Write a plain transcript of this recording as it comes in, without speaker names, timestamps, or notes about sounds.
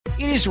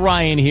It is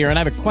Ryan here, and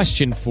I have a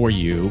question for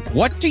you.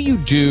 What do you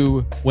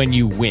do when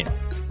you win?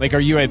 Like, are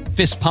you a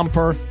fist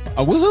pumper,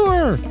 a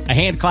woohooer, a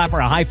hand clapper,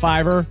 a high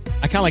fiver?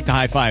 I kind of like the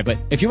high five, but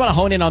if you want to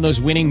hone in on those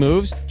winning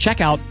moves,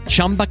 check out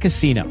Chumba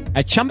Casino.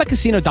 At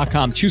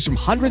ChumbaCasino.com, choose from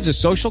hundreds of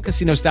social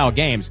casino-style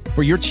games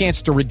for your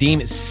chance to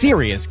redeem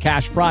serious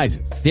cash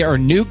prizes. There are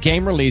new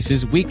game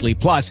releases weekly,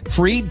 plus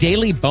free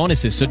daily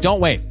bonuses. So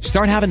don't wait.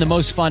 Start having the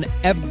most fun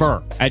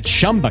ever at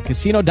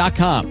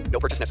ChumbaCasino.com.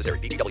 No purchase necessary.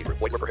 VGW Group.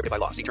 Void where prohibited by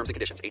law. See terms and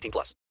conditions. 18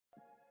 plus.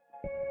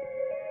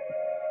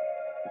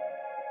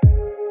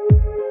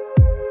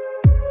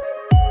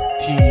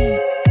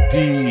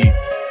 TDMR.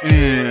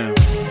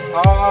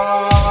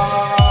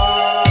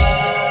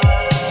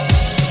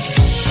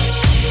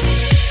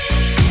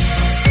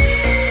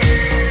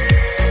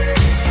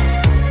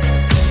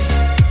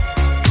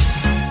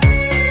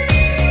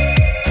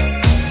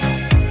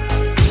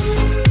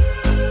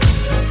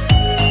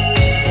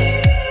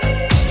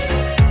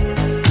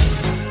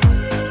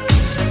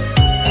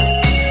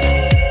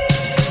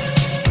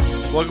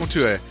 Welcome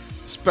to a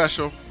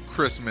special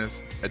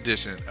Christmas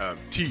edition of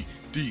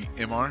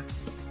TDMR.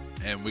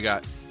 And we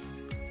got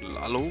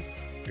Lalo.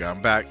 Got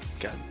him back.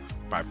 Got him.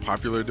 By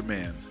popular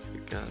demand.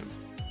 Got him.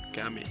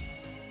 Got me.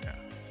 Yeah,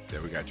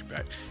 there we got you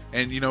back.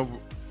 And you know,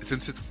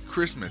 since it's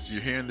Christmas, you're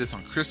hearing this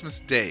on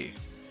Christmas Day.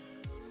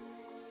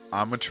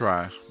 I'm gonna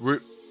try.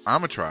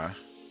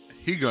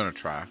 He gonna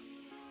try.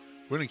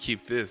 We're gonna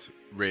keep this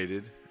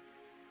rated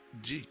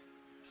G.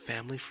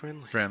 Family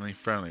friendly. Family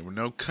friendly. With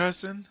no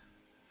cussing,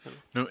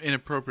 no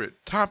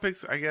inappropriate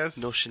topics. I guess.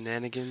 No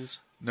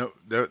shenanigans. No,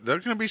 there are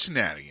gonna be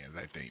shenanigans.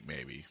 I think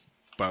maybe.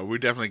 But we're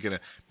definitely going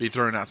to be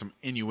throwing out some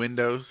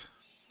innuendos.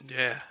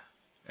 Yeah.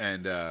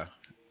 And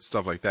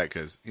stuff like that.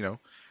 Because, you know,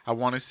 I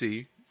want to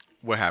see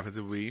what happens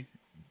if we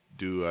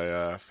do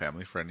a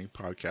family-friendly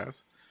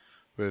podcast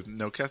with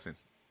no cussing.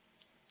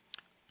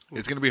 Ooh.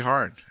 It's going to be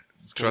hard.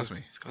 Trust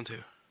me. It's going to.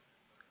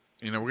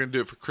 You know, we're going to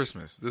do it for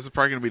Christmas. This is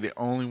probably going to be the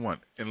only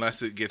one.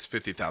 Unless it gets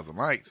 50,000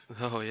 likes.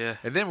 Oh, yeah.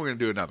 And then we're going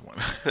to do another one.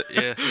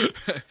 Yeah.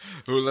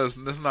 Well, let's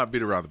not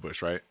beat around the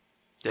bush, right?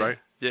 Yeah. Right?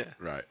 Yeah.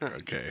 Right.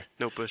 Okay.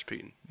 No bush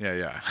beating.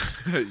 Yeah.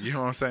 You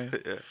know what I'm saying?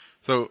 Yeah.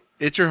 So,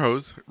 it's your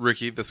host,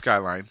 Ricky, the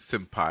Skyline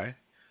Senpai.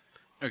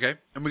 Okay.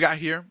 And we got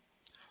here,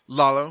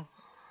 Lalo,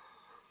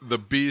 the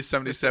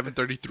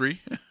B7733.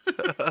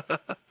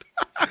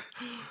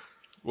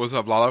 What's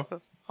up,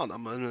 Lalo? Oh, not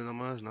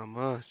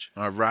much.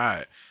 All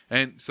right.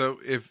 And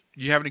so, if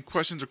you have any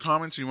questions or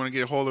comments, or you want to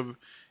get a hold of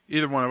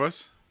either one of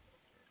us,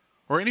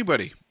 or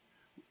anybody,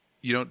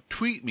 you know,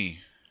 tweet me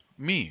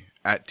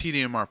at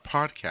TDMR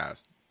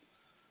Podcast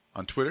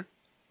on Twitter,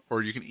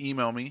 or you can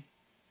email me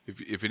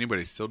if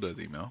anybody still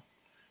does email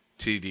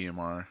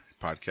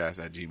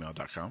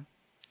tdmrpodcast@gmail.com.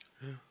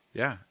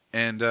 Yeah.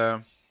 And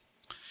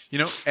you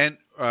know, and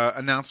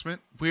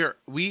announcement,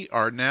 we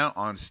are now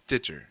on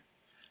Stitcher.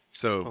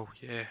 So oh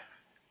yeah.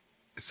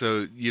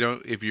 So, you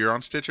know, if you're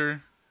on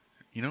Stitcher,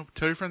 you know,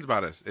 tell your friends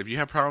about us. If you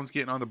have problems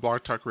getting on the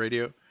Blog Talk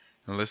Radio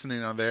and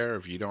listening on there,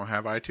 if you don't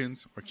have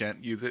iTunes or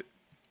can't use it,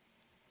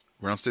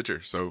 we're on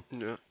Stitcher, so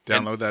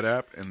download that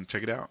app and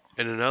check it out.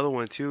 And another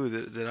one, too,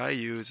 that I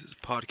use is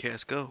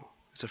Podcast Go.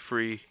 It's a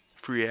free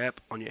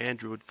app on your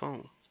Android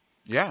phone.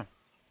 Yeah.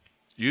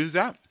 Use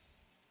that.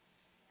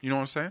 You know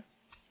what I'm saying?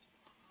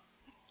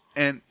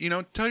 And, you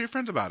know, tell your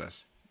friends about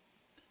us.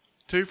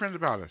 Tell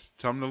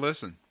them to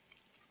listen.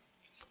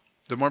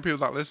 The more people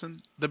that listen,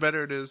 the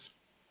better it is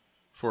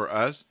for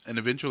us, and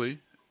eventually,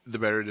 the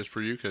better it is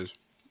for you, because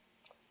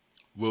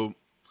we'll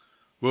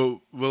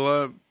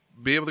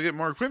be able to get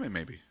more equipment,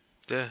 maybe.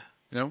 Yeah.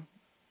 You know,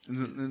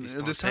 and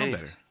it'll just sound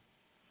better. You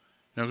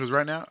know, because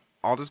right now,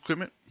 all this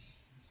equipment,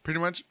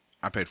 pretty much,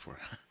 I paid for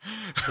it.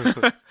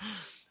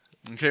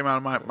 It came out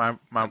of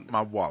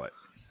my wallet.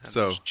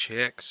 So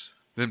checks.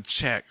 Them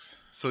checks.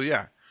 So,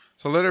 yeah.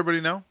 So, let everybody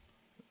know.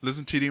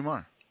 Listen to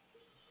TDMR.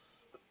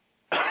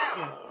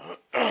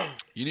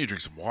 You need to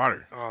drink some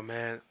water. Oh,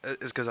 man.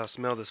 It's because I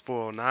smell this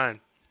 409.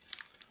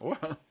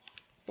 What?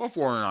 What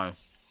 409?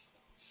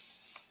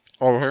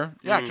 Over here?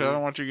 Yeah, because I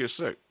don't want you to get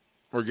sick.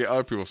 Or get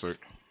other people sick.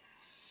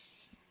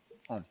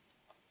 We're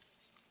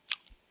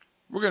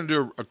going to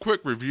do a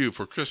quick review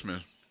for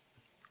Christmas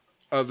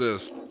of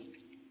this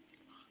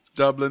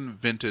Dublin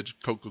Vintage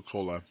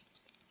Coca-Cola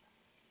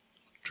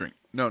drink.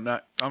 No,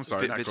 not, I'm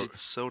sorry, not Vintage Coca.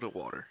 soda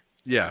water.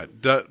 Yeah,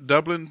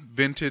 Dublin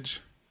Vintage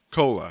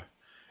Cola.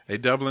 A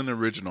Dublin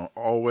original,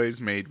 always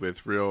made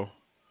with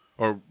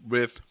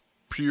with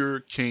pure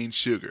cane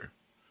sugar.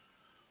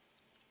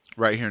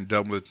 Right here in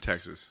Dublin,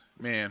 Texas.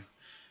 Man,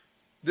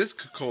 this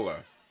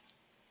Coca-Cola.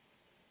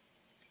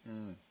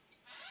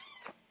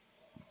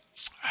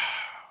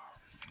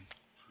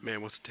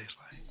 Man, what's it taste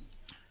like?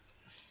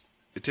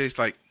 It tastes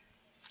like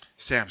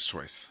Sam's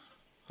Choice.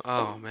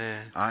 Oh,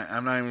 man.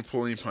 I'm not even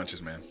pulling any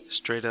punches, man.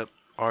 Straight up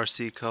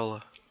RC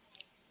Cola.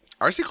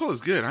 RC Cola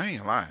is good. I ain't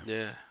gonna lie.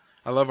 Yeah.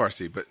 I love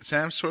RC, but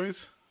Sam's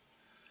Choice?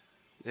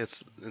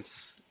 It's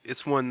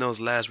one of those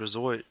last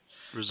resort.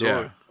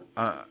 Yeah.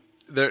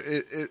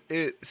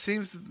 It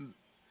seems it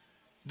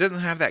doesn't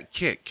have that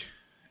kick.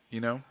 You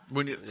know,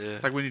 when you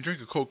like when you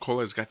drink a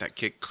Coca-Cola, it's got that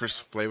kick,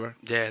 crisp flavor.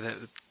 Yeah, that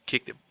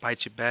kick that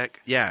bites you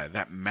back. Yeah,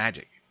 that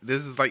magic.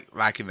 This is like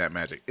lacking that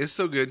magic. It's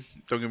still good.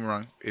 Don't get me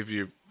wrong.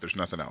 There's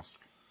nothing else.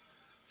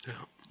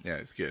 Yeah,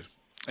 it's good.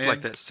 It's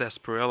like that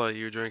sarsaparilla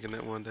you were drinking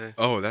that one day.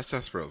 Oh, that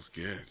sarsaparilla's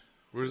good.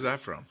 Where's that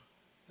from?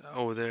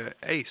 Over there at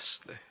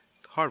Ace, the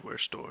hardware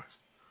store.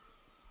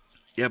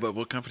 Yeah, but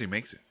what company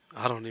makes it?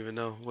 I don't even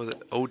know. Was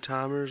it Old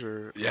Timers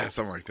or? Yeah,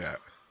 something like that.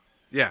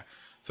 Yeah.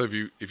 So if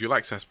you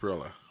like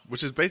sarsaparilla,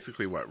 which is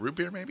basically what, root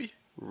beer maybe?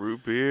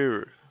 Root beer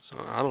or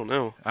something. I don't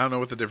know. I don't know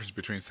what the difference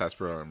between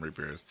sarsaparilla and root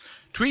beer is.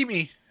 Tweet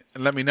me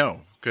and let me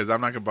know, because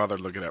I'm not going to bother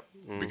to look it up.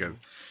 Because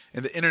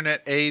in the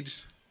internet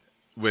age,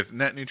 with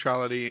net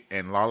neutrality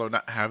and Lalo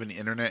not having the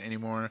internet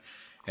anymore,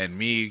 and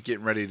me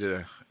getting ready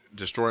to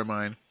destroy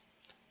mine.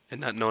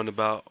 And not knowing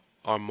about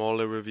our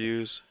mole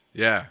reviews.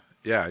 Yeah.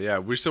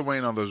 We're still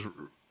waiting on those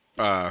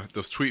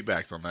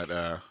tweetbacks on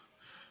that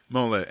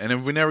mole. And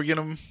if we never get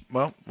them,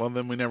 well,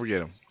 then we never get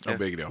them. No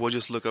big deal. We'll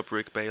just look up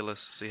Rick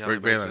Bayless, see how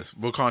Rick Bayless.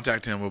 We'll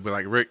contact him. We'll be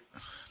like, Rick,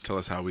 tell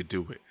us how we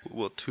do it.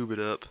 We'll tube it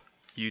up.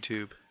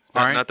 YouTube.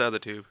 All right. Not the other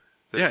tube.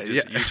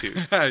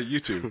 YouTube.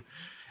 YouTube.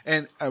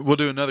 And we'll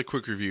do another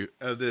quick review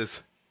of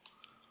this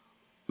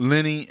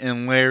Lenny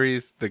and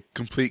Larry's The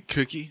Complete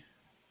Cookie.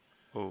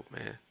 Oh,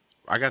 man.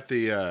 I got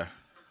the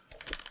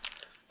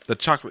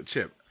chocolate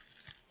chip.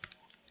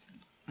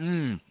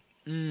 It's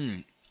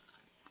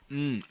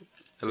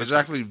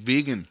actually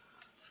vegan.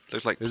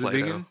 Looks like Is Play-Doh.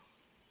 it vegan?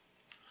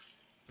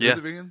 Yeah. Is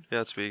it vegan?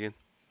 Yeah, it's vegan.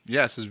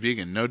 Yes, it's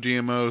vegan. No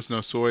GMOs,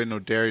 no soy, no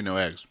dairy, no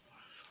eggs.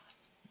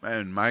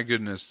 And my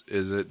goodness,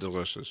 is it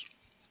delicious.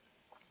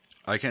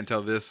 I can't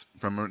tell this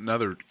from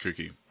another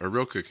cookie, a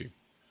real cookie.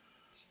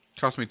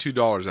 Cost me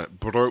 $2 at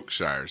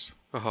Brokeshire's.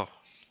 Oh.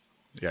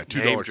 Yeah,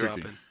 $2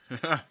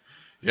 cookie.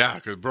 Yeah,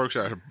 because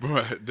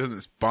Brokeshire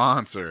doesn't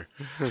sponsor.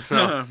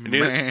 No,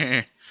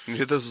 Man.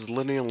 this is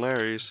Lenny and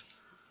Larry's.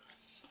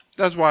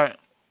 That's why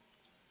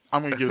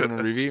I'm going to give them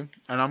a review,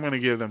 and I'm going to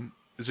give them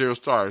 0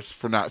 stars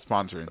for not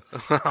sponsoring.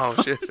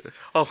 Oh, shit.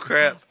 Oh,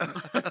 crap.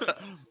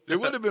 It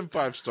would have been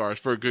 5 stars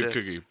for a good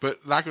cookie,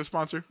 but lack of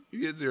sponsor, you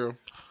get 0.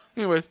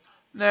 Anyways,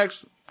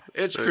 next,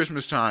 it's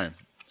Christmas time.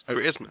 It's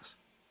Christmas.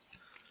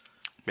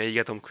 Man, you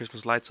got them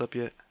Christmas lights up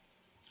yet?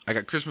 I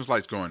got Christmas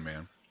lights going,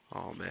 man.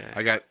 Oh, man.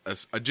 I got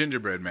a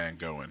gingerbread man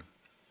going.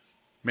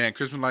 Man,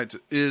 Christmas lights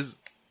is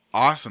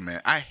awesome,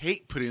 man. I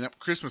hate putting up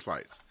Christmas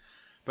lights.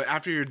 But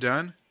after you're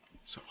done,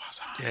 so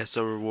awesome. Yeah, it's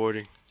so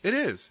rewarding. It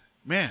is.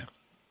 Man,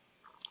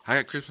 I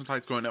got Christmas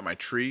lights going up my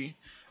tree,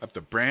 up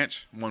the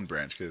branch. One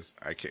branch, because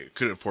I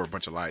couldn't afford a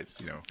bunch of lights,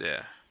 you know.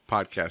 Yeah.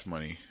 Podcast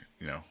money,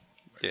 you know.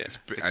 Yeah.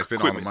 I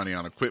spent all the money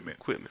on equipment.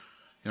 You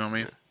know what I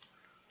mean? Yeah.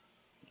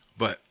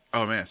 But,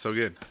 oh, man, so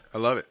good. I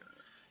love it.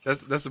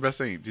 That's the best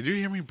thing. Did you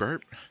hear me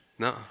burp?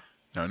 No,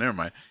 never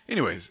mind.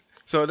 Anyways,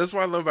 so that's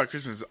what I love about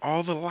Christmas.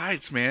 All the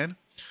lights, man.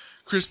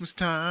 Christmas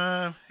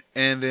time.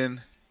 And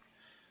then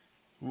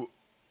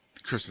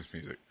Christmas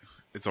music.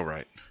 It's all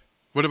right.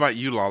 What about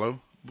you,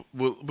 Lalo?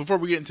 Well, before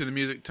we get into the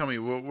music, tell me,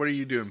 what are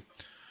you doing?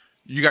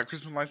 You got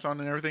Christmas lights on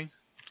and everything?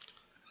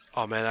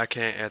 Oh, man, I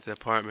can't at the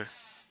apartment.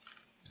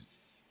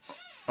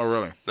 Oh,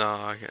 really? No,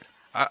 I can't.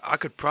 I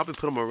could probably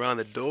put them around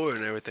the door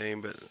and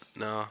everything, but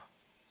no.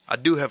 I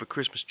do have a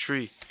Christmas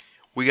tree.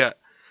 We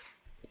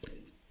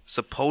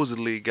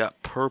supposedly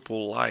got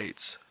purple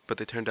lights, but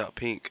they turned out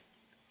pink.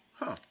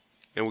 Huh.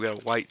 And we got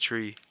a white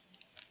tree.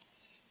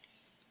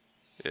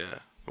 Yeah.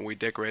 And we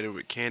decorated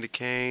with candy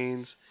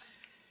canes.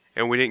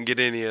 And we didn't get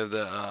any of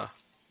the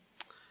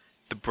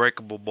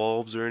breakable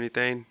bulbs or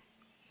anything.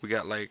 We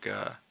got like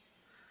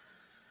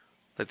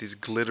these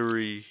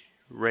glittery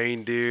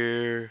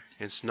reindeer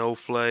and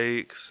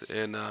snowflakes,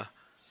 and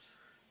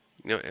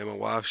and my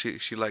wife,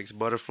 she likes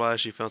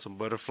butterflies. She found some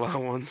butterfly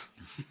ones,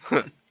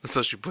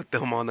 so she put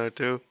them on there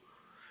too.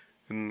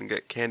 And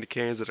got candy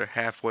canes that are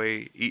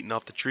halfway eaten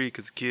off the tree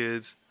because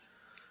kids.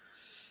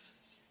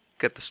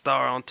 Got the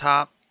star on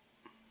top.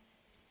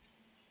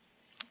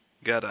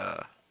 Got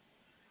a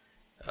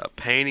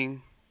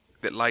painting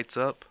that lights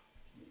up.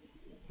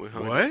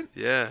 What?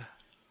 Yeah.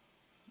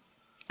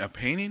 A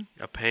painting?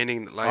 A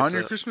painting that lights up. On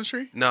your Christmas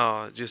tree?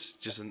 No,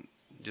 just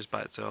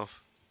by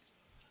itself.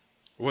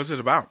 What's it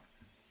about?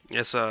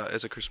 It's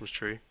a Christmas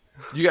tree.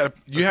 You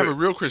have a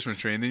real Christmas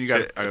tree, and then you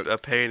got a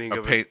painting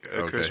of a okay.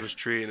 Christmas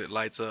tree, and it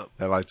lights up.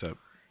 That lights up.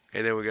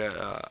 And then we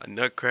got a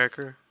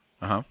nutcracker.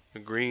 Uh-huh. A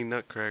green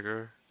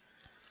nutcracker.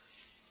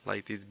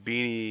 Like these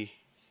beanie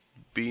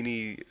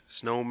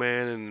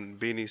snowman and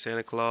beanie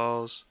Santa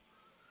Claus.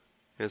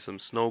 And some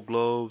snow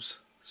globes,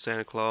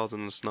 Santa Claus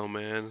and the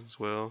snowman as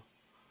well.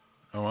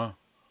 Oh, wow.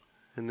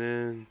 And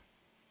then,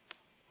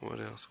 what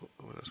else?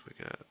 What else we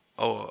got?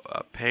 Oh,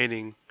 a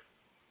painting,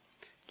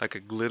 like a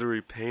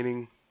glittery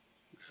painting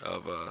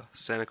of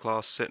Santa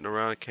Claus sitting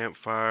around a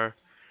campfire.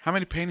 How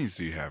many paintings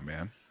do you have,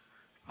 man?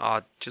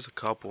 Just a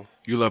couple.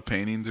 You love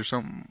paintings or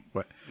something?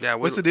 What? Yeah.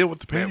 What's the deal with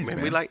the paintings,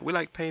 man? We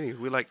like paintings.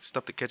 We like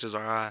stuff that catches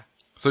our eye.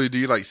 So do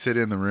you like sit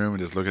in the room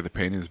and just look at the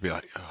paintings and be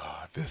like,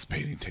 oh, this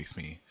painting takes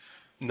me?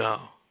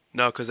 No.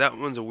 No, because that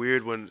one's a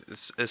weird one.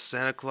 It's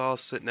Santa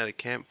Claus sitting at a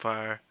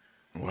campfire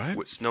What?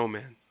 with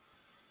snowmen.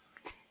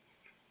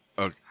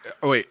 Okay.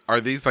 Oh wait,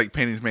 are these like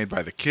paintings made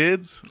by the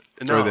kids?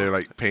 No. Or are they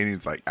like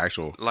paintings like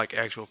actual? Like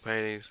actual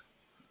paintings.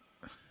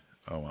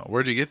 Oh wow,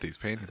 where'd you get these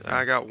paintings?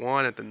 I got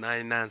one at the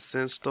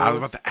 99-cent store. I was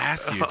about to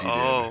ask you if you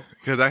Oh. did,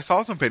 because I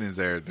saw some paintings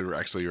there that were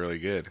actually really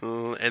good.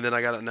 And then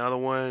I got another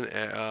one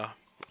at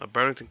a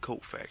Burlington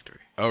Coat Factory.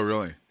 Oh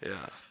really?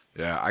 Yeah.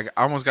 Yeah, I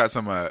almost got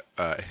some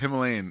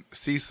Himalayan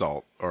sea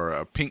salt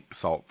or pink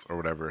salt or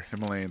whatever,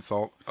 Himalayan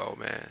salt. Oh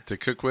man. To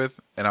cook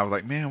with, and I was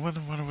like, man, I wonder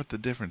what the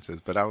difference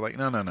is. But I was like,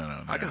 no.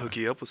 I can hook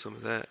you up with some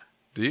of that.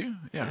 Do you?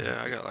 Yeah.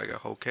 Yeah, I got like a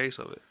whole case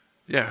of it.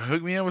 Yeah,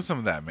 hook me up with some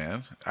of that,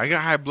 man. I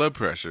got high blood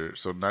pressure,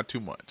 so not too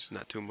much.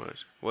 Not too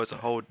much. Well, it's a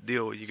whole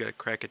deal. You got to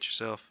crack it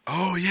yourself.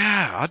 Oh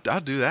yeah, I'll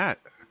do that.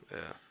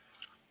 Yeah.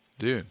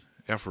 Dude.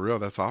 Yeah, for real,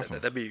 that's awesome.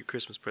 That'd be your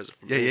Christmas present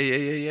for Yeah,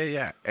 me.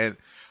 yeah. And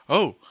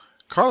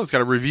Carlos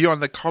got a review on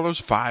the Carlos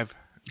 5.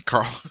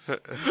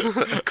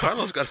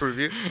 Carlos got a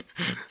review.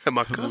 And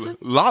my cousin?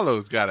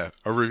 Lalo's got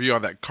a review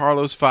on that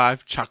Carlos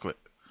 5 chocolate.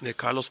 Yeah,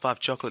 Carlos 5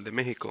 chocolate de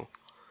Mexico.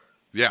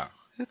 Yeah.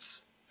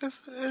 It's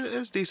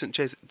decent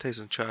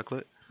tasting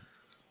chocolate.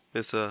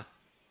 It's a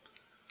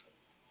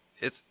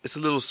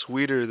little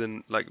sweeter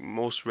than like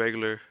most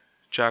regular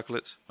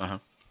chocolates. Uh-huh.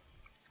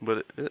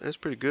 But it's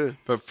pretty good.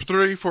 But for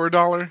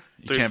 $3-4,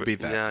 you can't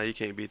beat that. Yeah, you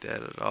can't beat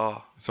that at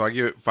all. So I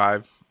give it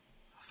 5.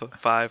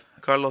 5.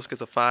 Carlos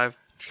gets a 5.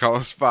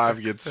 Carlos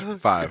 5 gets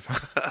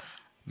 5.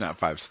 Not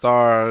 5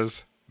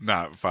 stars,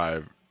 not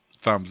 5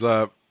 thumbs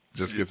up,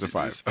 just gets a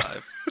 5. It's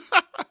 5.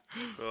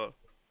 Oh.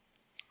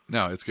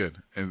 No, it's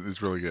good.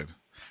 It's really good.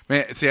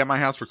 Man, see, at my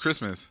house for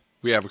Christmas,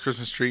 we have a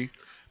Christmas tree,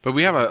 but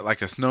we have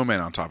a snowman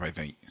on top, I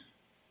think.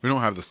 We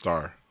don't have the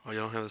star. Oh, you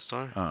don't have the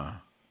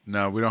star?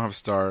 No, we don't have a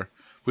star.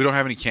 We don't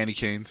have any candy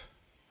canes.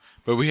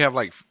 But we have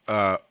like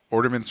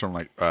ornaments from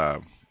like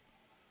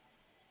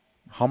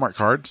Hallmark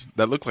cards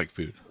that look like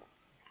food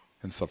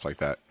and stuff like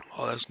that.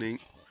 Oh, that's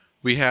neat.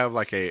 We have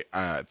like a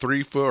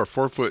 3-foot or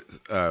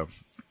 4-foot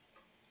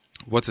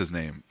what's his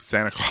name?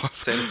 Santa Claus.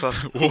 Santa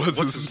Claus.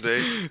 What's his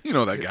name? You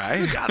know that guy.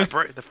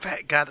 The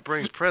fat guy that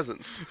brings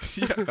presents.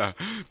 Yeah,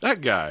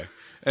 that guy.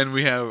 And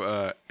we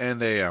have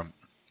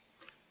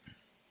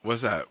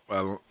what's that?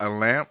 A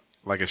lamp,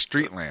 like a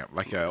street lamp,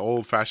 like an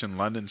old-fashioned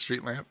London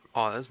street lamp.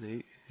 Oh, that's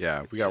neat.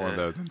 Yeah, we got one of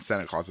those, and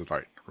Santa Claus is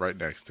right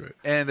next to it.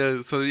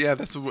 And so yeah,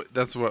 that's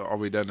what all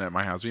we done at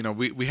my house. You know,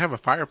 we have a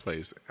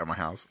fireplace at my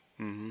house,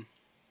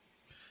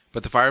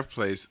 but the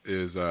fireplace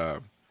is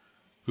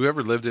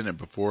whoever lived in it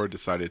before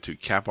decided to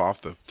cap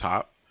off the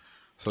top,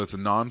 so it's a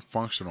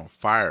non-functional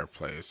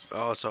fireplace.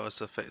 Oh, so it's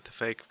the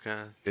fake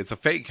kind. It's a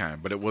fake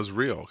kind, but it was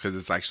real because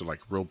it's actually like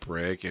real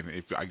brick. And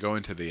if I go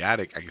into the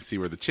attic, I can see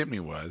where the chimney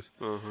was.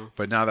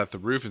 But now that the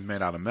roof is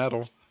made out of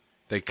metal,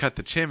 they cut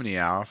the chimney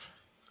off.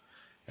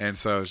 And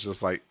so it's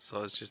just like...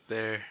 So it's just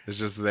there. It's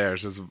just there.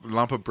 It's just a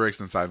lump of bricks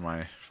inside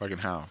my fucking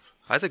house.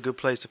 That's a good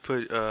place to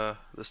put the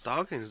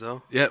stockings,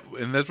 though. Yeah,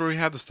 and that's where we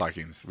have the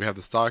stockings. We have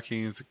the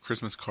stockings,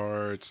 Christmas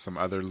cards, some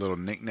other little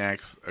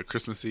knickknacks, a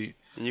Christmassy.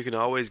 And you can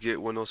always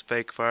get one of those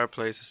fake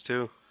fireplaces,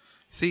 too.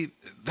 See,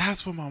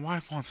 that's what my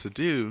wife wants to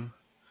do.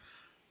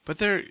 But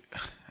I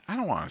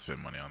don't want to spend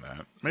money on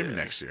that. Maybe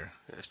next year.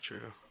 That's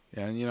true.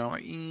 Yeah, and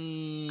like...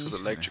 Because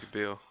electric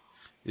bill.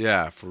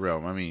 Yeah, for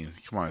real. I mean,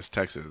 come on, it's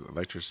Texas.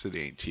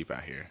 Electricity ain't cheap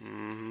out here. I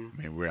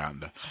mean, we're out in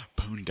the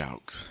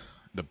boondocks,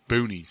 the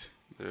boonies.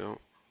 Yeah.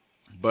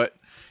 But,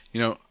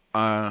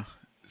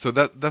 so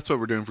that's what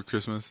we're doing for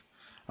Christmas.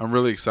 I'm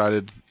really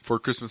excited for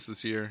Christmas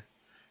this year.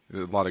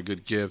 There's a lot of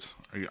good gifts.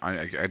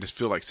 I just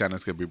feel like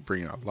Santa's going to be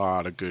bringing a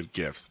lot of good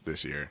gifts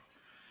this year.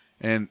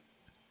 And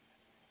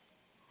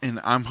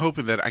I'm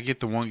hoping that I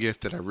get the one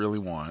gift that I really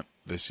want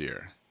this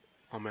year.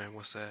 Oh, man,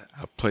 what's that?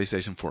 A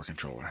PlayStation 4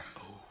 controller.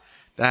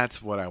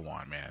 That's what I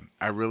want, man.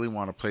 I really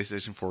want a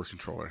PlayStation 4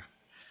 controller.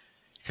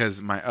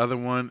 Because my other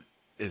one,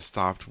 it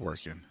stopped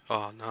working.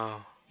 Oh,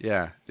 no.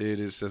 Yeah, dude,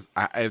 it's just...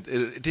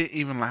 It didn't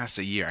even last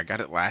a year. I got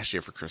it last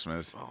year for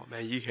Christmas. Oh,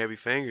 man, you heavy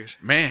fingers.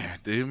 Man,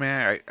 dude,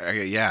 man.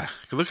 Yeah.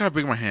 Look how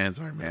big my hands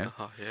are, man.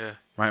 Oh, yeah.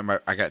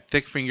 I got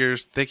thick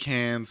fingers, thick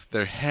hands.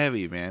 They're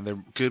heavy, man.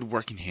 They're good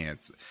working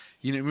hands.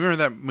 You know, remember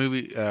that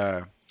movie,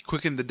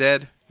 Quick and the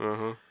Dead?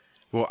 Uh-huh.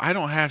 Well, I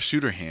don't have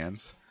shooter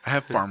hands. I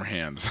have farmer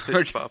hands.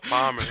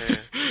 Farmer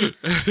hand.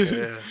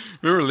 Yeah.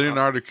 Remember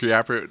Leonardo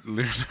DiCaprio?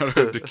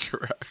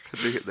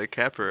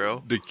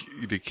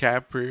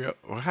 DiCaprio.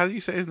 Well, how do you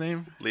say his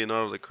name?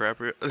 Leonardo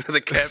DiCaprio.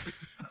 DiCaprio.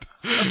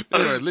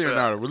 Anyway,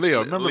 Leonardo.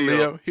 Leo. Remember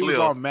Leo? He was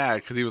Leo. all mad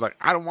because he was like,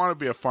 I don't want to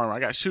be a farmer. I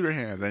got shooter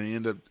hands. And he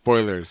ended up,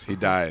 spoilers, he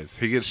dies.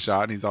 He gets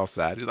shot and he's all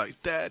sad. He's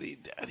like, Daddy.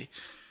 And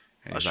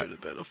I he's should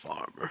have been a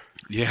farmer.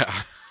 Yeah.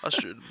 I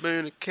should have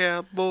been a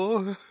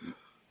cowboy.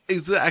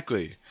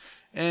 Exactly.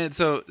 And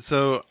so,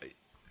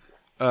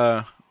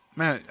 man,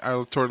 I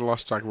totally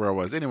lost track of where I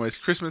was. Anyways,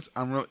 Christmas,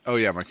 my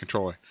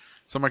controller.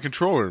 So my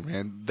controller,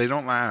 man, they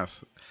don't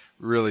last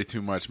really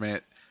too much, man.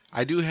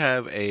 I do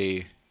have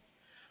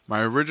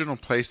my original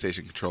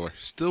PlayStation controller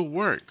still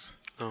works.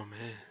 Oh,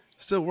 man.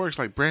 Still works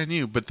like brand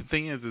new. But the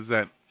thing is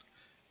that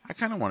I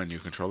kind of want a new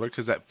controller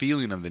because that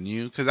feeling of the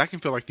new, because I can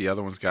feel like the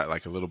other one's got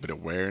like a little bit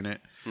of wear in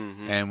it.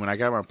 Mm-hmm. And when I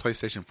got my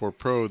PlayStation 4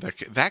 Pro,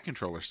 that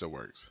controller still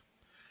works.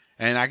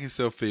 And I can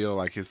still feel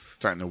like it's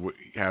starting to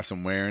have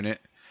some wear in it.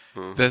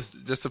 Mm-hmm. That's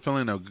just the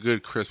feeling of a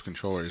good, crisp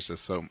controller is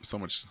just so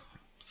much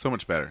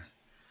better.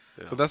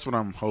 Yeah. So that's what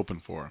I'm hoping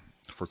for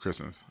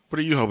Christmas. What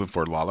are you hoping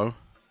for, Lalo?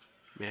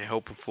 Man,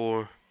 hoping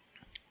for...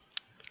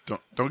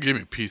 Don't give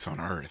me peace on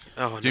earth.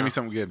 Oh, give me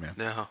something good, man.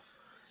 No.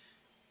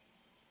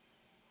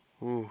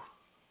 Ooh.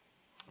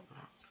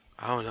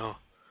 I don't know.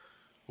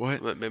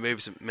 What?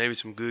 Maybe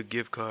some good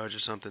gift cards or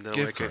something. That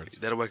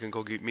way I can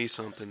go get me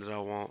something that I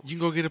want. You can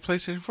go get a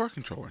PlayStation 4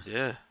 controller.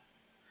 Yeah.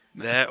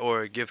 That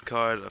or a gift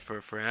card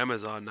for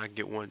Amazon, and I can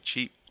get one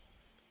cheap.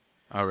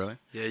 Oh, really?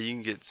 Yeah, you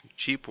can get some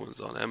cheap ones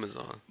on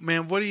Amazon.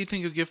 Man, what do you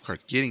think of gift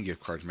cards? Getting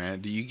gift cards,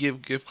 man. Do you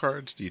give gift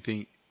cards? Do you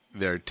think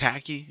they're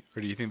tacky,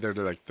 or do you think they're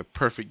like the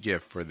perfect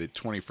gift for the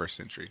 21st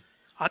century?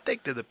 I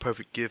think they're the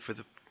perfect gift for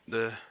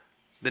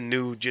the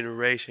new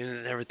generation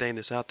and everything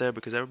that's out there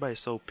because everybody's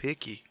so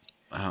picky.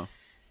 Uh-huh.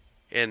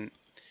 And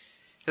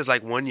it's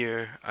like one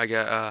year I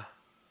got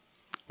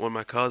one of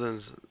my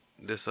cousins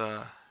this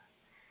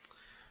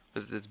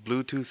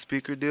Bluetooth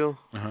speaker deal,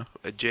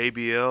 a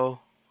JBL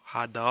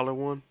high dollar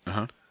one.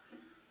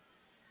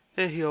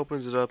 And he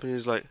opens it up and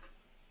he's like,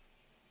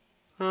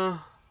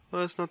 well,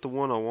 it's not the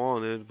one I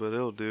wanted, but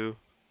it'll do.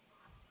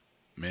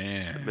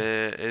 Man,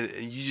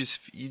 and you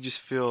just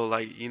feel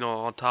like, you know,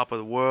 on top of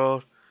the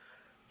world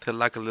to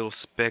like a little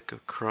speck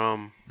of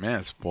crumb.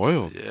 Man,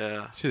 spoiled.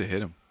 Yeah. Should have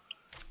hit him.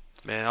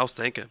 Man, I was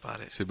thinking about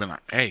it. Should have been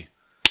like, hey,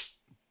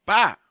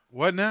 bye.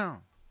 What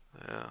now?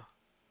 Yeah.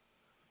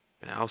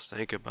 Man, I was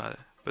thinking about it.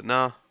 But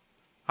no,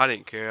 I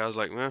didn't care. I was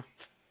like, man.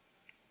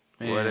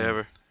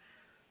 Whatever.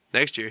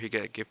 Next year, he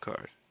got a gift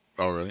card.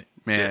 Oh, really?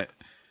 Man. Yeah.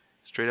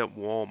 Straight up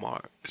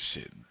Walmart.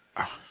 Shit.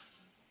 Oh.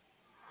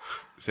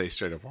 Say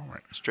straight up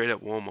Walmart. Straight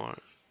up Walmart.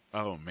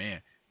 Oh,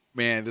 man.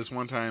 Man, this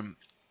one time,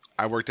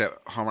 I worked at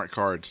Hallmark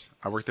Cards.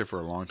 I worked there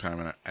for a long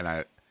time,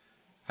 and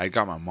I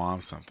got my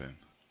mom something.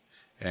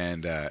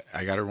 And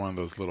I got her one of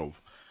those little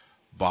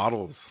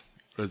bottles.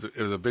 It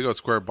was a big old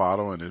square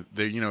bottle, and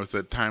it's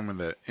the time when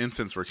the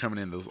incense were coming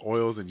in, those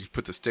oils, and you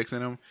put the sticks in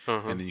them,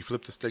 and then you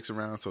flip the sticks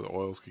around so the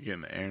oils could get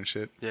in the air and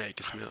shit. Yeah, you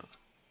can smell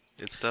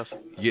it and stuff.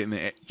 Get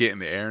in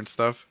the air and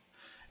stuff.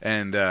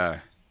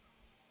 And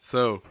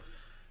so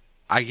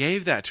I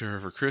gave that to her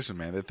for Christmas,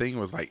 man. The thing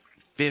was like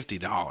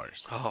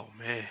 $50. Oh,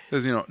 man.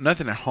 Because,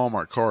 nothing at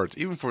Hallmark Cards,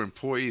 even for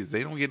employees,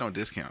 they don't get no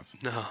discounts.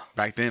 No.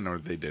 Back then, or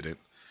they did it.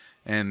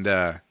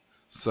 And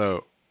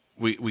so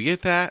we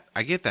get that.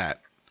 I get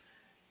that.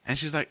 And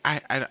she's like, I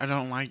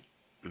don't like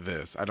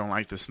this. I don't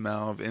like the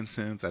smell of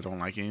incense. I don't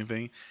like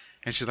anything.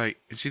 And she's like,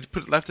 she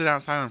left it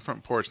outside on the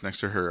front porch next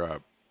to her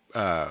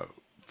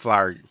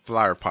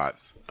flower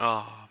pots.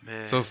 Oh,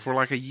 man. So for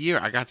like a year,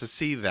 I got to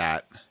see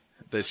that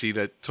she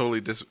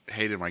totally just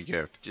hated my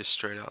gift. Just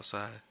straight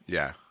outside.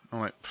 Yeah.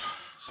 I'm like,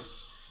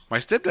 my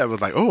stepdad was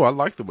like, oh, I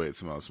like the way it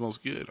smells. It smells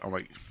good. I'm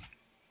like,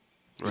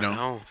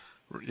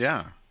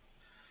 yeah.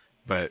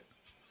 But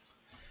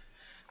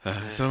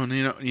so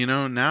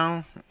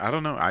now I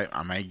don't know.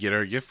 I might get her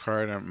a gift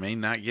card. I may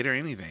not get her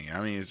anything.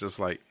 I mean, it's just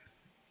like,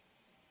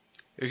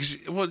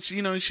 she's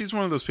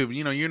one of those people.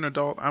 You're an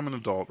adult. I'm an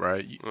adult,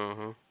 right?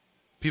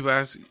 People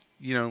ask,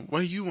 what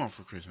do you want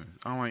for Christmas?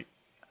 I'm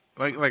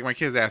like my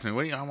kids ask me,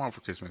 what do I want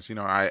for Christmas? I'm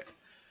like,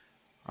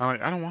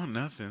 I don't want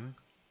nothing.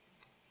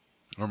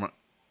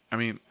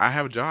 I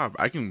have a job.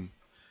 I can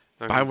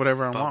buy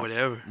whatever I want,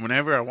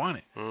 whenever I want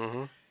it.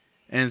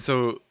 And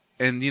so.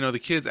 And, the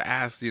kids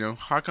asked,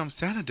 how come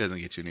Santa doesn't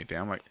get you anything?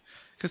 I'm like,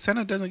 because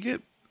Santa doesn't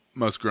get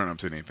most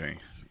grown-ups anything.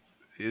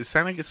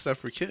 Santa gets stuff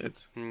for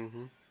kids.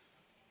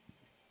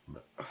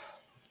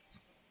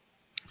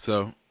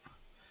 So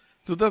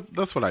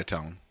that's what I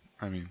tell them.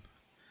 I mean,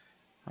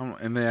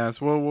 and they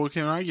ask, well, what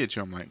can I get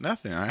you? I'm like,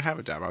 nothing. I have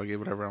a job. I'll get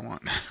whatever I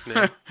want.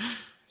 Yeah.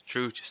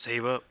 True. Just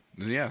save up.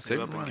 Yeah, save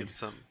up money.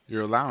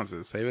 Your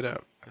allowances, save it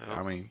up. Yep.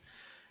 I mean,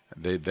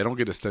 They don't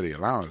get a steady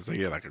allowance. They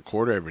get like a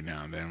quarter every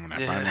now and then. When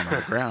I find one on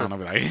the ground, I'll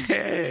be like,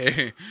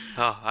 hey.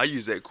 Oh, I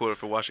use that quarter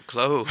for washing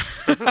clothes.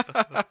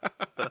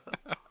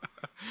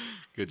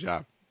 Good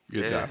job.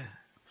 Good job.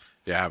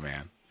 Yeah,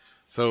 man.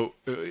 So,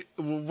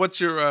 what's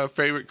your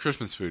favorite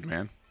Christmas food,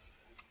 man?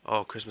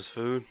 Oh, Christmas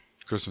food?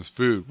 Christmas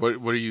food. What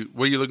are you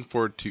looking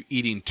forward to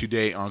eating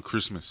today on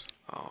Christmas?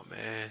 Oh,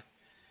 man.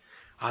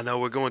 I know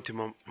we're going to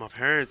my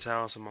parents'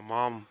 house, and my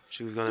mom,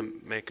 she was gonna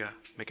make a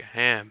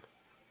ham.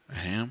 A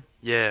ham?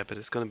 Yeah, but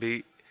it's gonna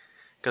be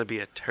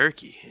a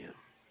turkey ham.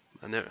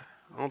 I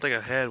don't think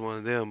I've had one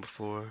of them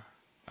before.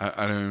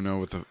 I don't even know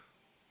what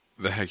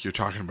the heck you're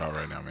talking about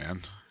right now,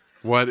 man.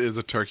 What is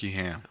a turkey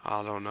ham?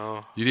 I don't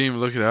know. You didn't even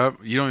look it up?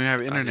 You don't even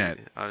have internet.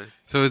 I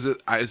So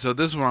so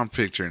this is what I'm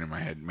picturing in my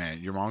head,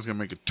 man. Your mom's gonna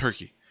make a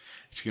turkey.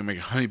 She's gonna make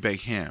a honey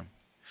baked ham.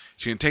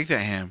 She's gonna take that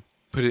ham,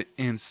 put it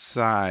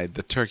inside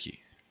the turkey.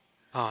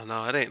 Oh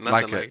no, it ain't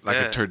nothing like that. Like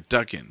a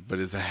turducken, but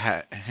it's a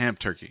ham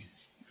turkey.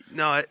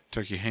 No,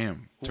 turkey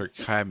ham,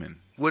 ham.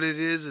 What it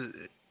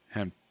is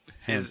ham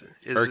is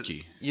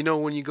turkey. You know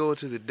when you go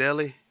to the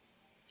deli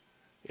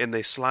and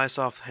they slice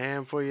off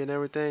ham for you and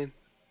everything?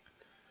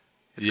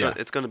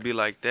 It's gonna be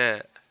like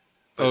that.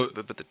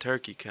 But the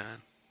turkey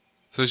kind.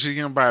 So she's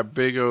gonna buy a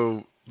big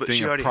old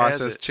thing of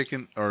processed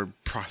chicken or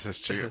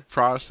processed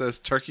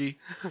turkey.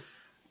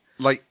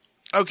 Like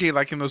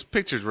in those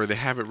pictures where they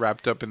have it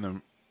wrapped up in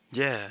the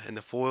in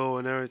the foil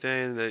and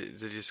everything. They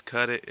just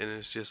cut it and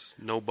it's just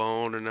no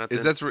bone or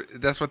nothing.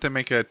 That's what they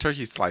make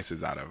turkey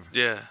slices out of.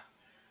 Yeah.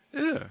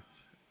 Yeah.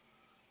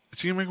 Is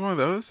she gonna make one of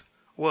those?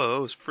 Well, it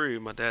was free.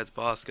 My dad's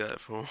boss got it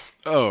for him.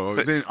 Oh,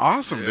 then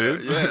awesome,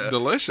 dude. Yeah.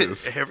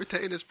 Delicious.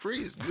 Everything is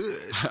free. It's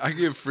good. I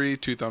give free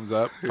 2 thumbs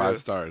up, 5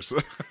 stars.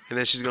 And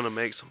then she's going to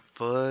make some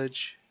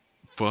fudge.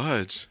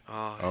 Fudge?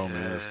 Oh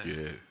man, that's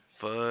good.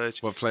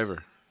 Fudge. What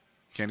flavor?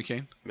 Candy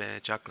cane?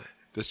 Man, chocolate.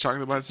 Does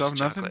chocolate by itself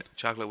nothing?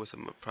 Chocolate with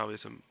probably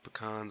some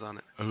pecans on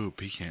it. Oh,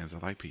 pecans. I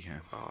like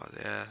pecans. Oh,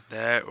 yeah.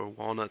 That or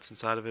walnuts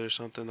inside of it or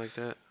something like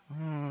that.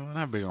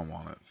 Not big on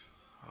walnuts.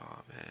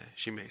 Oh, man.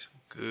 She makes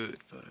some good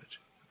fudge.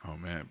 Oh,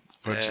 man.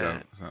 Fudge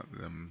and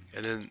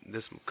then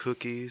there's some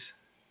cookies.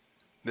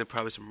 Then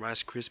probably some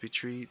Rice Krispie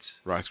treats.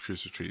 Rice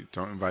Krispie treat.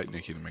 Don't invite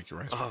Nikki to make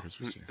your Rice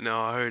Krispie treat.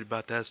 No, I heard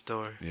about that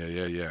story.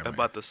 Yeah.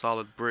 About the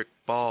solid brick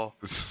ball.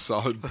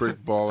 Solid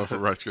brick ball of a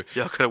Rice Krispie.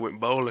 Y'all could have went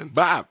bowling.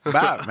 Bop,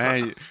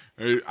 man.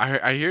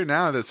 I hear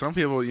now that some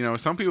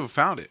people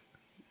found it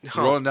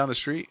rolling down the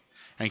street,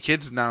 and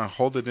kids now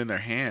hold it in their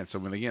hands. So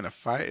when they get in a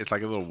fight, it's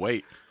like a little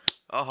weight.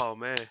 Oh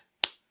man.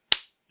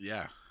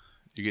 Yeah,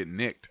 you get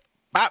nicked.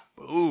 Bop.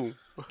 Ooh.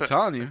 I'm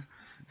telling you,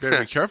 better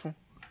be careful.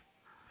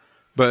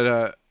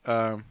 But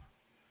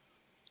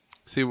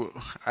see,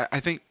 I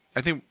think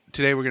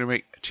today we're gonna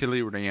make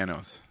chili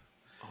rellenos.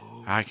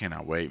 Oh. I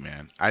cannot wait,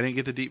 man. I didn't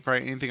get to deep fry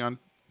anything on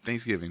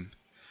Thanksgiving,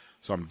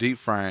 so I'm deep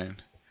frying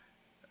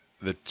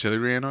the chili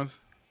rellenos,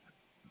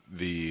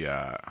 the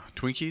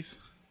Twinkies.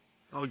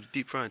 Oh, you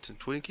deep frying some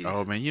Twinkies?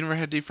 Oh man, you never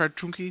had deep fried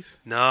Twinkies?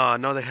 No, I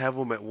know they have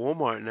them at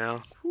Walmart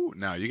now. Whew,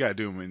 no, you gotta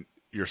do them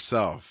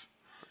yourself.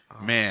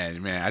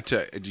 Man, I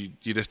tell you,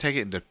 you just take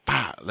it and just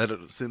let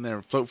it sit in there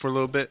and float for a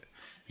little bit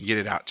and get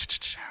it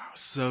out.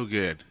 So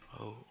good.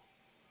 Oh.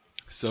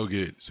 So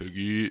good.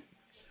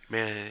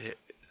 Man,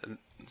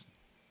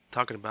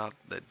 talking about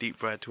the deep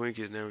fried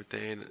Twinkies and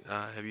everything,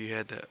 have you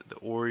had the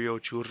Oreo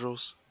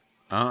churros?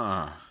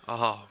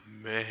 Oh,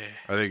 man.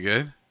 Are they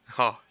good?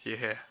 Oh,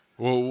 yeah.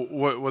 Well,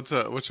 what's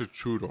a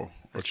churro?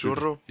 A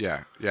churro?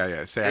 Yeah.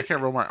 Say, I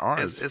can't roll my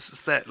R's. It's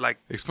that like...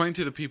 Explain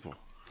to the people.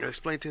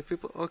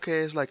 Okay,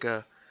 it's like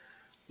a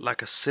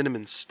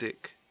cinnamon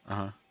stick.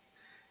 Uh-huh.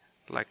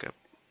 Like a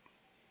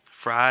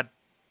fried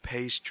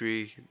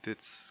pastry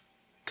that's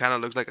kind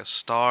of looks like a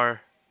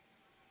star.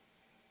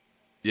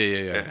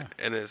 Yeah.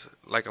 And it's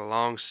like a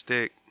long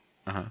stick.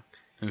 Uh-huh.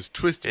 And it's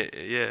twisted.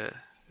 Yeah.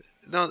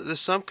 No, there's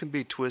some can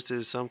be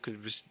twisted, some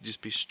can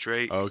just be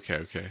straight.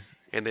 Okay.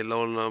 And they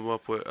load them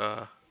up with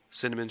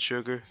cinnamon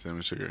sugar.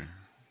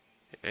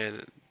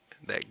 And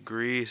that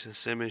grease and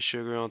cinnamon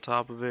sugar on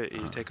top of it.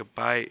 And you take a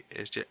bite,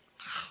 it's just...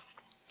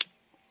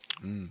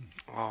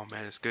 Oh,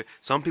 man, it's good.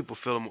 Some people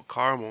fill them with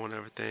caramel and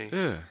everything.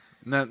 Yeah.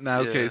 Now,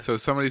 okay, so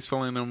somebody's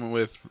filling them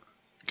with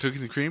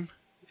cookies and cream?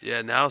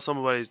 Yeah, now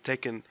somebody's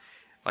taking,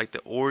 like, the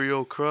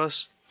Oreo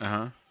crust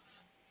and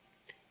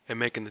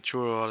making the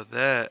churro out of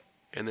that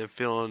and then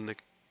filling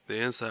the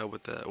inside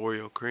with the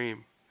Oreo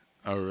cream.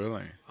 Oh,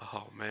 really?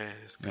 Oh, man,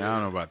 it's good. Yeah, I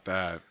don't know about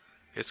that.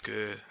 It's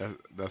good.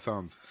 That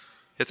sounds...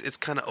 It's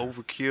kind of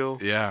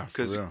overkill. Yeah,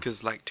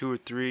 because like 2 or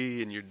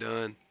 3 and you're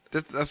done.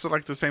 That's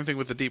like the same thing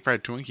with the deep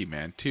fried Twinkie,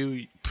 man.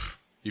 2,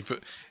 if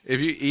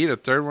you eat a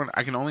third one,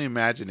 I can only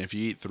imagine if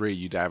you eat 3,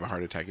 you die of a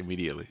heart attack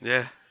immediately.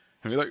 Yeah.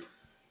 And you're like...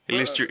 At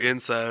least your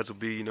insides will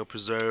be,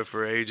 preserved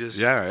for ages.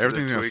 Yeah,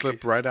 everything's going to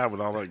slip right out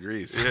with all that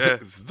grease. Yeah.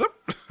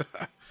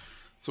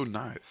 So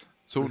nice.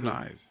 So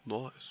nice.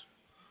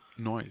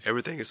 Noise.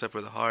 Everything except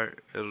for the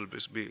heart, it'll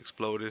just be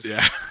exploded.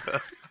 Yeah.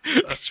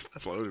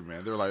 Exploded,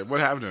 man. They were like,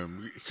 what happened to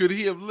him? Could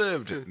he have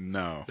lived?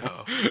 No.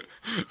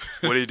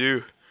 What did he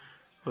do?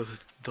 Well,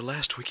 the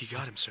last Twinkie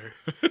got him, sir.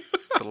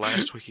 The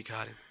last Twinkie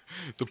got him.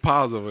 The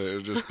piles of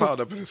it just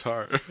piled up in his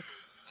heart.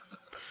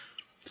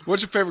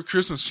 What's your favorite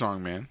Christmas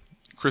song, man?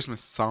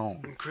 Christmas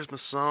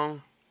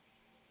song.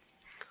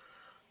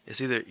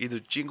 It's either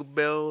Jingle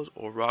Bells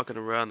or Rocking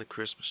Around the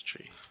Christmas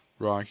Tree.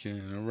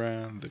 Rocking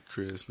around the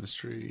Christmas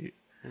tree.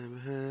 Have a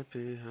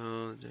happy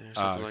holiday.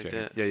 Something like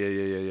that.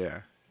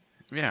 Yeah.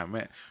 Yeah,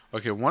 man.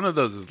 Okay, one of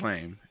those is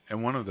lame,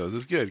 and one of those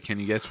is good. Can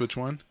you guess which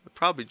one?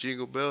 Probably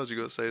Jingle Bells you're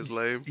going to say is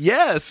lame.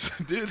 Yes!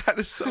 Dude, that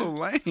is so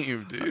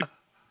lame, dude.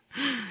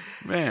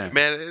 Man,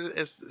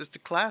 it's the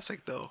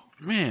classic, though.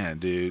 Man,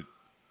 dude.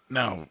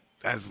 No,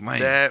 that's lame.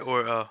 That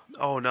or,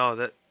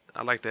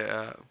 I like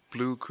that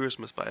Blue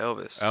Christmas by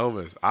Elvis.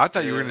 I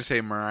thought you were going to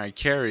say Mariah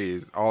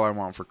Carey's All I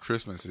Want for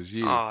Christmas Is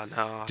You. Oh,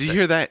 no. Did you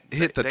hear that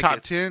hit the top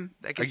 10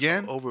 that gets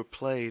again?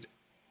 Overplayed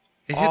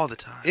all the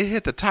time. It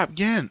hit the top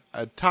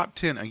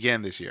 10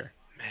 again this year.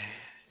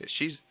 Man,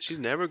 she's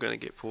never going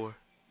to get poor.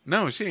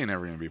 No, she ain't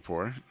never going to be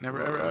poor.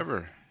 Never,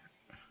 ever.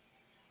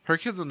 Her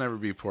kids will never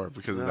be poor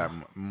because of No. that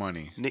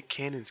money. Nick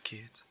Cannon's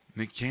kids.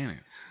 Nick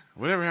Cannon.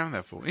 Whatever happened to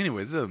that fool?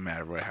 Anyways, it doesn't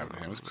matter what happened to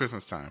him. It was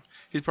Christmas time.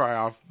 He's probably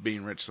off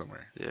being rich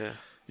somewhere. Yeah.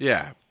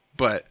 Yeah,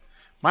 but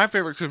my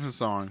favorite Christmas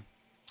song,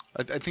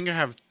 I think I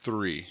have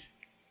three.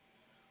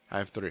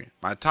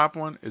 My top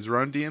one is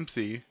Run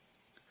DMC,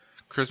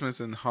 Christmas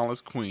in Hollis,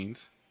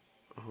 Queens,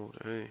 Oh,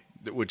 dang.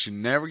 which you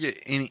never get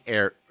any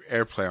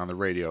airplay on the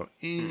radio.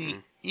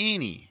 Any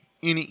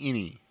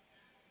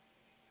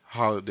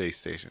holiday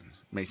station.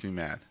 Makes me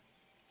mad.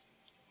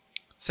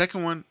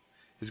 Second one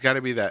has got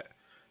to be that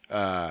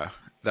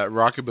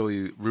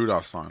Rockabilly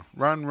Rudolph song.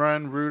 Run,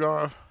 run,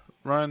 Rudolph,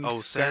 run.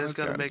 Oh, Santa's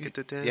gonna make it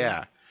to 10?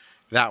 Yeah,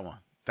 that one.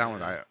 That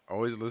one I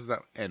always listen to.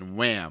 That. And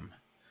Wham!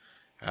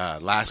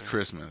 Last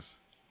Christmas.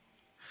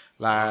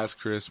 Last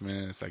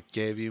Christmas, I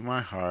gave you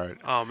my heart.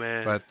 Oh,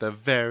 man. But the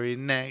very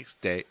next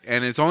day.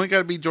 And it's only got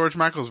to be George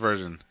Michael's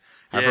version.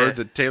 I've Yeah. heard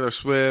the Taylor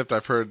Swift.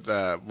 I've heard,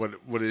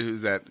 what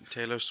is that?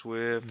 Taylor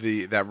Swift.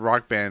 That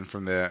rock band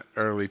from the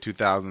early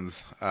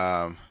 2000s.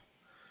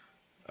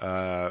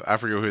 I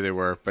forget who they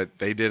were, but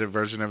they did a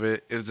version of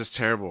it. It was just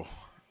terrible.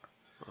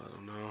 I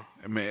don't know.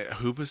 I mean,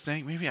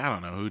 Hoobastank? Maybe? I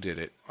don't know who did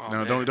it. Oh,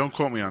 no, man. don't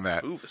quote me on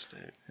that.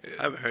 Hoobastank.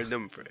 I haven't heard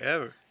them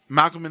forever.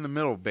 Malcolm in the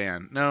Middle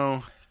band.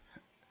 No.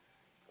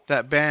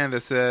 That band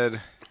that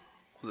said...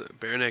 Was it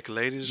Bare Neck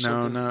Ladies or No,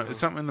 something? no. It's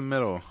something in the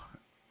middle.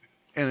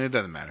 And it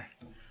doesn't matter.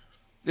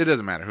 It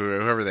doesn't matter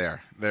whoever they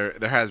are. They're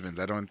has-beens.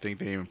 I don't think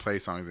they even play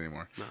songs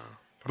anymore. No.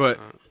 But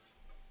not.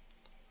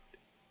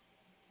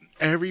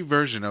 every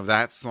version of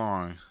that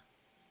song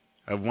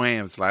of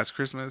Wham's Last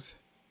Christmas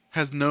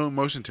has no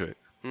emotion to it.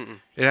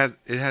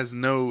 It has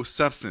no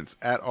substance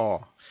at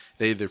all.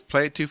 They either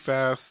play it too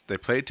fast, they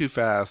play it too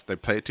fast, they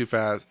play it too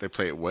fast, they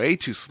play it way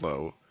too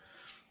slow.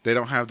 They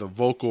don't have the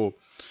vocal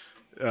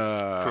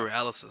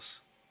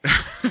Paralysis.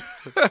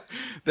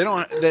 they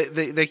don't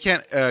they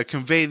can't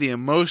convey the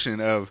emotion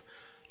of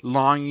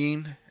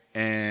longing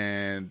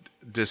and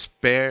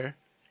despair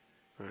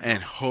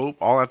and hope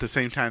all at the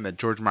same time that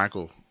George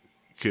Michael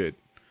could.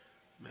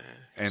 Man.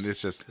 And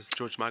it's just Because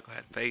George Michael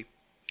had faith.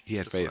 he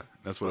had faith.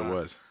 That's what it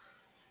was.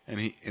 And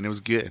it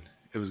was good.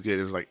 It was good.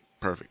 It was like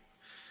perfect.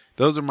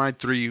 Those are my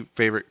three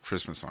favorite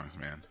Christmas songs,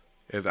 man.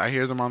 If I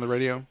hear them on the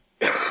radio,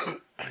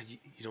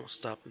 You don't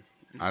stop and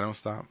I don't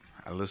stop.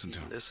 I listen to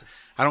them. listen.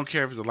 I don't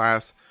care if it's the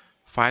last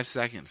 5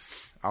 seconds.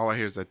 All I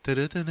hear is that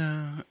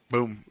da-da-da-da.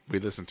 Boom. We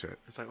listen to it.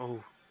 It's like,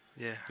 oh,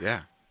 yeah.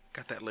 Yeah.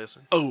 Got that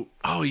listen. Oh,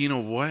 you know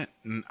what?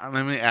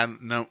 Let me add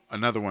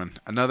another one.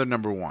 Another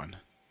number one.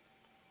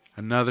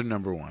 Another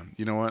number one.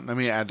 You know what? Let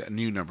me add a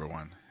new number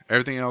one.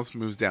 Everything else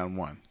moves down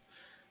one.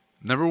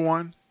 Number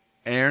one,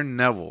 Aaron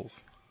Neville.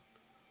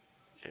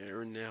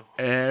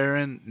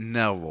 Aaron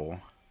Neville.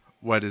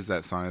 What is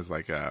that song? It's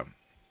like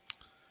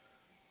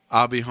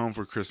I'll Be Home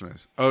for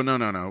Christmas. Oh,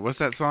 no. What's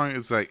that song?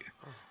 It's like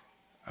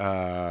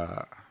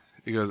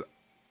it goes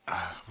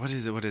what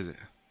is it?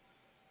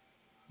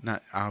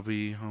 Not I'll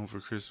Be Home for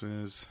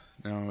Christmas.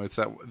 No, it's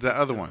that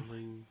other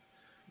one.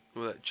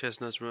 Well, that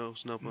chestnuts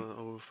roasting up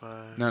over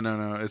fire.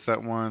 No. It's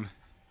that one.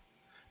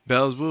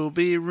 Bells will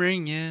be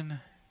ringing.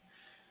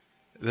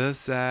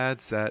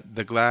 The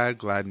the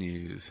glad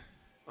news.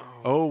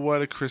 Oh,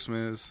 what a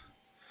Christmas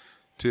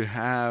to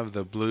have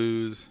the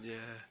blues. Yeah.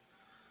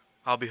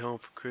 I'll be home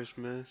for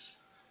Christmas.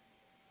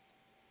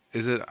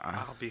 Is it?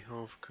 I'll be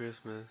home for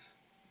Christmas.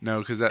 No,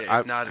 because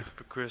If not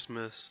for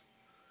Christmas.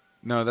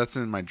 No, that's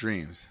in my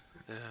dreams.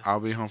 Yeah. I'll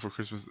be home for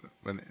Christmas,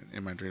 but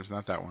in my dreams,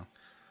 not that one.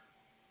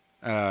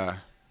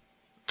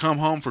 Come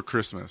Home for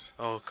Christmas.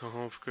 Oh, come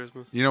home for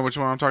Christmas? You know which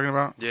one I'm talking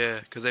about? Yeah,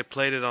 because they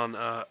played it on,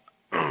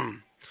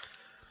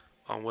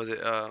 was it,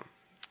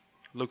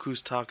 Look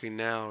Who's Talking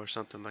Now or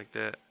something like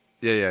that.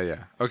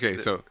 Yeah. Okay,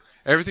 so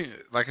everything,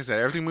 like I said,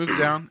 everything moves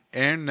down.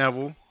 Aaron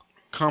Neville,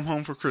 Come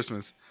Home for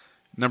Christmas.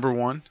 Number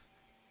one.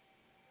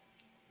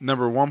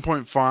 Number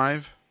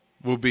 1.5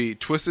 will be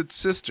Twisted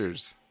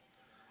Sisters,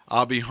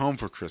 I'll Be Home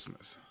for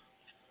Christmas.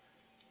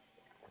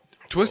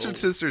 Twisted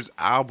Sisters'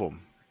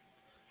 album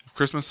of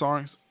Christmas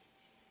songs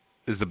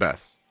is the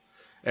best.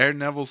 Aaron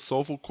Neville's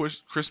Soulful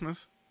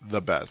Christmas,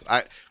 the best.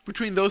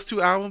 Between those two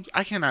albums,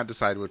 I cannot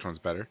decide which one's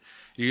better.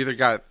 You either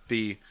got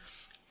the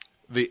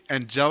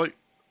angelic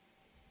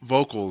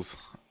vocals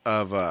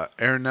of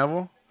Aaron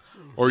Neville,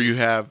 or you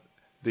have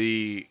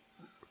the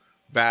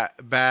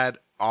bad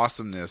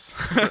awesomeness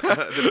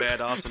The bad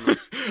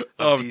awesomeness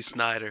of D.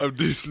 Snyder. of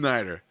D.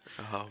 Snyder.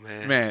 Oh,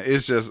 man. Man,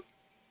 it's just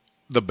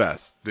the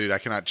best, dude. I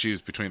cannot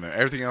choose between them.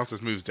 Everything else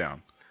just moves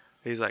down.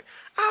 He's like,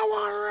 I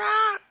want to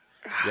rock.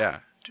 Yeah,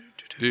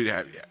 dude.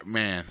 Yeah,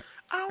 man,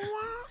 I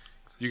want.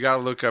 you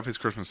gotta look up his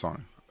Christmas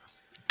song.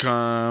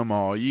 Come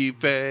all ye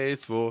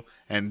faithful,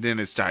 and then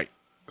it's like,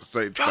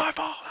 Joyful.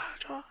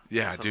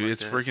 yeah, Something dude, like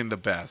it's that. freaking the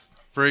best.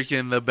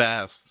 Freaking the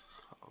best.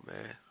 Oh,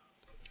 man.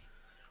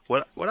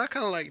 What I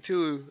kind of like,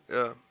 too,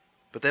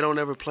 but they don't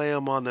ever play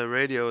them on the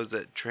radio, is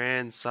that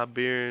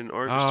Trans-Siberian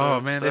Orchestra. Oh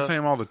man, they play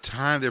them all the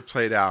time. They're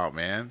played out,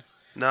 man.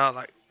 No,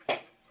 like,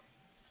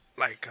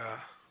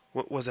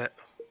 what was that?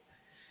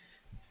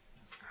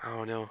 I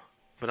don't know.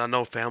 But I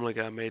know Family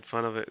Guy made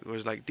fun of it. It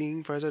was like,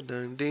 Dean fries are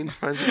done, Dean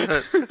fries are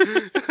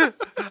done.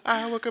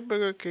 I work at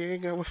Burger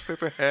King, I wear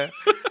paper hat.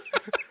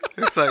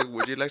 It's like,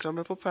 would you like some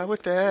apple pie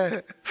with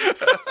that?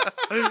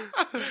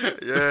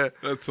 Yeah.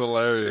 That's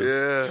hilarious.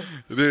 Yeah.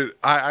 Dude,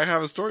 I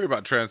have a story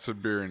about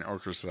Trans-Siberian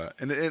Orchestra.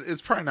 And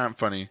it's probably not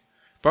funny,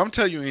 but I'm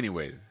telling you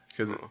anyway.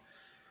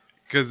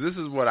 Because this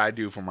is what I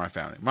do for my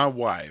family. My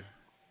wife,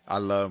 I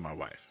love my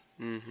wife.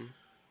 Mm-hmm.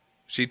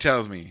 She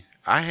tells me,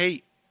 I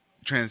hate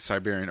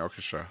Trans-Siberian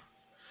Orchestra.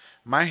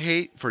 My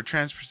hate for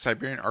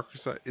Trans-Siberian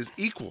Orchestra is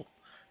equal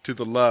to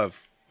the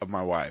love of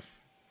my wife.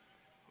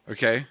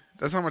 Okay?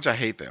 That's how much I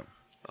hate them.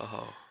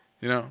 Oh.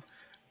 You know?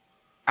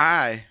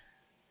 My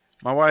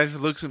wife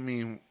looks at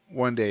me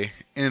one day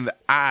in the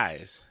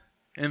eyes,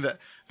 in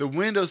the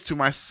windows to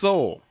my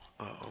soul.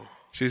 Oh.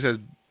 She says,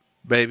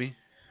 baby,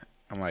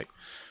 I'm like,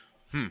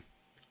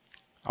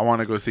 I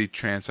want to go see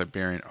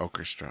Trans-Siberian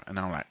Orchestra. And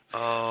I'm like,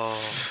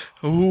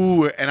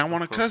 ooh, and I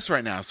want to cuss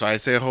right now. So I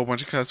say a whole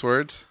bunch of cuss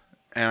words.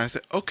 And I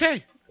said,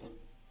 okay.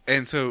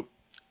 And so,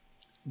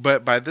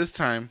 but by the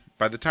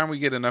time we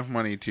get enough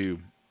money to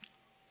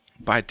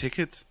buy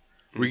tickets,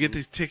 we get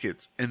these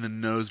tickets in the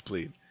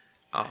nosebleed.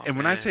 Oh, and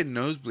when I say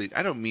nosebleed,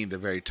 I don't mean the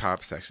very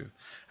top section.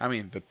 I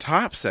mean the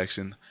top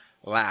section,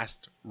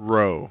 last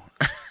row.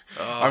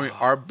 I mean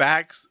our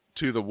backs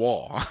to the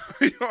wall.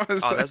 You know what I'm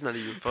saying? That's not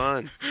even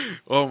fun.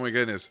 Oh my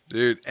goodness,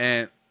 dude.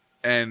 And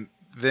then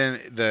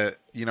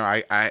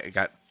I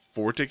got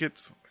 4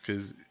 tickets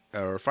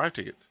or 5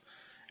 tickets.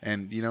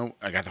 And,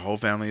 I got the whole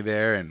family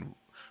there, and,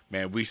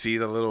 man, we see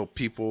the little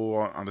people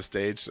on the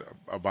stage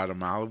about a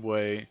mile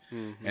away,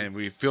 and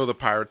we feel the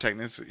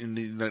pyrotechnics. And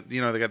they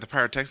got the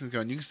pyrotechnics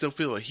going. You can still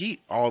feel the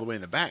heat all the way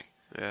in the back.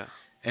 Yeah.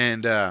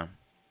 And,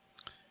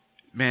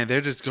 man,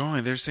 they're just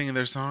going. They're singing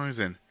their songs,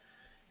 and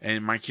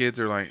my kids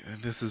are like,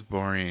 this is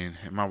boring.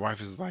 And my wife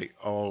is like,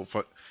 oh,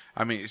 fuck.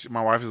 I mean,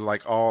 my wife is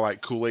like all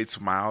like Kool-Aid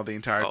smile the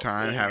entire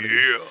time.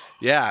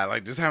 Yeah,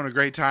 like just having a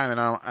great time.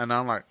 And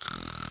I'm like...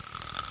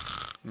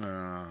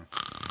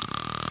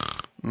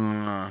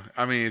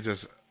 I mean, it's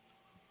just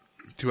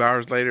 2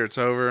 hours later, it's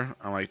over.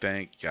 I'm like,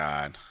 thank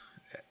God.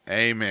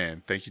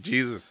 Amen. Thank you,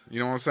 Jesus. You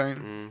know what I'm saying?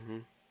 Mm-hmm.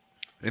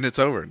 And it's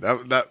over.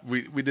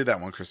 We did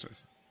that one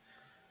Christmas.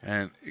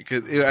 And I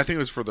think it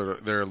was for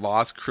their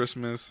Lost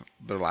Christmas,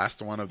 their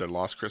last one of their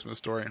Lost Christmas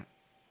story.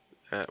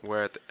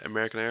 Where at the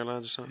American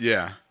Airlines or something?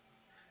 Yeah.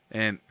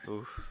 And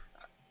Oof.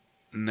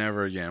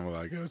 Never again will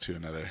I go to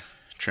another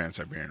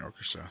Trans-Siberian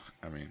Orchestra.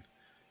 I mean...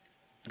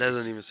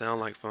 Doesn't even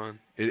sound like fun.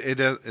 It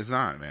does. It's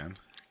not, man.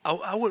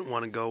 I wouldn't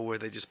want to go where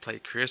they just play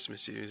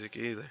Christmas music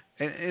either.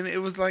 And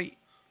it was like,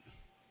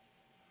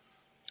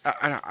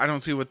 I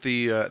don't see what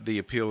the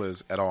appeal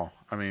is at all.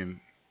 I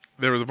mean,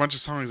 there was a bunch of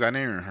songs I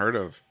never even heard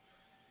of.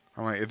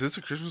 I'm like, is this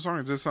a Christmas song?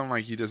 Or is this something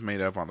like you just made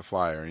up on the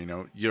fly, or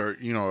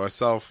a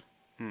self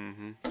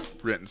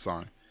written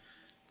song?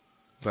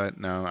 But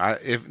no,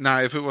 if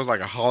it was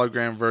like a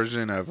hologram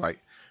version of like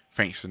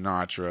Frank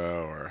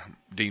Sinatra or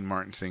Dean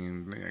Martin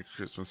singing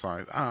Christmas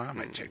songs, I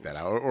might check that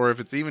out. Or if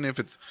it's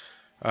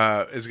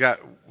it's got,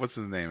 what's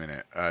his name in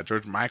it?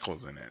 George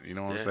Michael's in it. You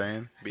know what I'm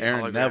saying?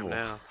 Aaron Neville,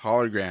 now.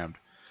 hologrammed.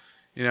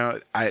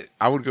 I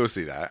would go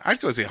see that. I'd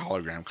go see a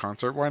hologram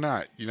concert. Why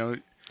not?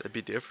 That'd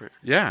be different.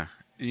 Yeah.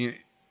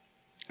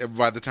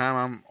 By the time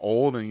I'm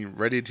old and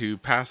ready to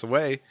pass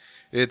away,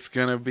 everybody's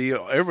gonna be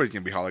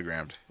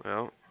hologrammed.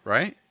 Well,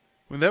 right?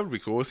 Well, that would be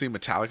cool. See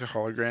Metallica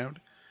hologrammed.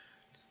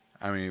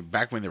 I mean,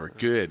 back when they were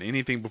good,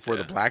 anything before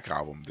the Black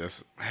Album,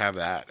 just have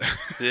that.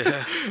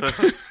 Yeah.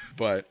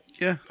 But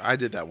yeah, I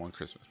did that one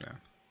Christmas, man.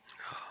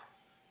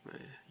 Oh,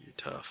 man, you're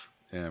tough.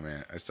 Yeah,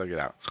 man, I stuck it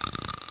out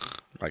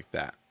like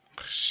that.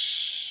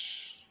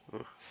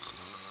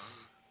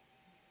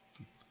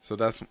 So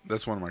that's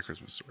one of my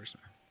Christmas stories,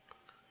 man.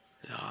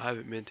 No, I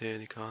haven't been to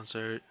any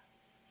concert.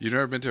 You've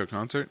never been to a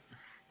concert?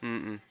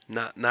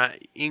 Not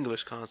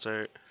English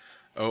concert.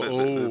 Oh,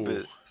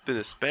 It's been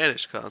a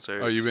Spanish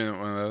concert. Oh, you've been at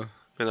one of those?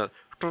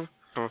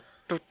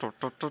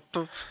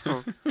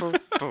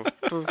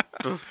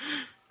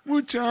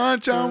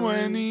 Muchacha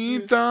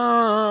bonita.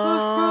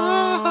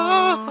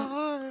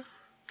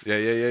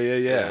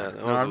 Yeah.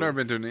 No, I've never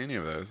been to any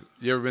of those.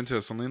 You ever been to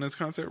a Selena's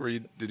concert?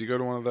 Did you go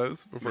to one of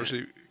those before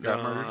she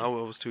got murdered? I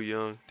was too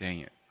young.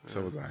 Dang it.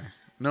 So was I.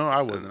 No,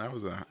 I wasn't. I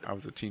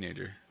was a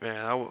teenager.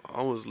 Man,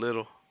 I was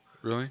little.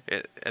 Really?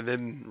 And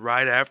then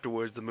right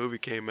afterwards, the movie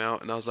came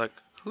out, and I was like,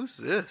 "Who's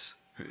this?"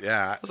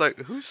 Yeah. I was like,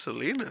 "Who's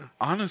Selena?"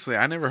 Honestly,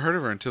 I never heard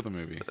of her until the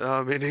movie.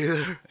 Me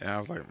neither. Yeah, I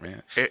was like,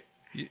 man.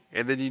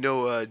 And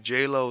then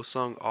J-Lo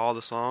sung all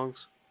the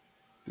songs.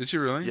 Did she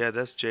really? Yeah,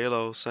 that's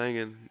J-Lo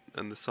singing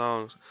in the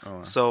songs. Oh,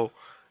 wow. So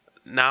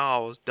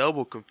now I was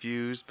double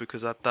confused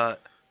because I thought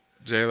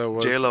J-Lo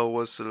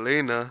was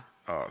Selena.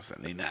 Oh,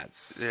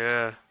 Selena's.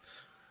 Yeah.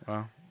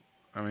 Well,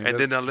 I mean. And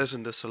then I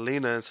listened to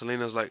Selena, and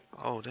Selena's like,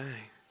 "Oh,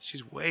 dang.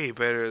 She's way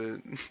better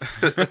than."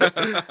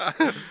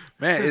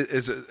 Man,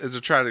 it's a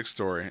tragic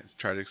story. It's a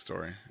tragic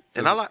story.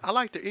 And I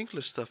like the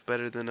English stuff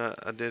better than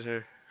I did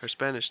her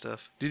Spanish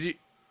stuff.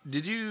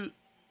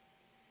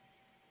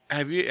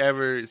 Have you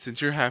ever,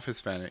 since you're half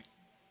Hispanic,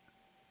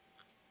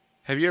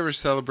 Have you ever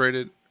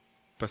celebrated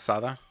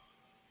Pasada?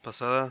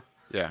 Pasada?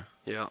 Yeah.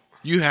 Yeah.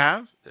 You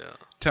have? Yeah.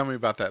 Tell me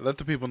about that. Let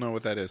the people know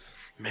what that is.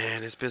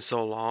 Man, it's been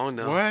so long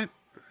now. What?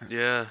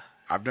 Yeah.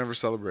 I've never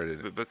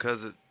celebrated it.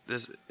 Because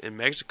this in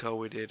Mexico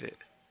we did it.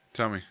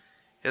 Tell me.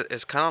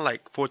 It's kind of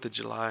like 4th of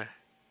July.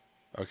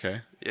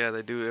 Okay. Yeah,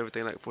 they do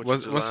everything like 4th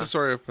of July. What's the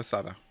story of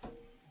Pasada?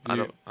 I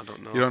don't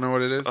know. You don't know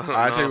what it is? I don't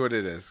I'll tell you know. what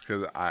it is,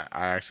 because I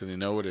actually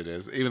know what it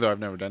is, even though I've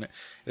never done it.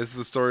 It's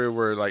the story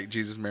where like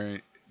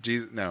Mary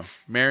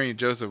and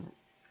Joseph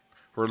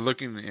were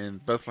looking in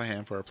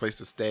Bethlehem for a place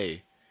to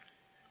stay,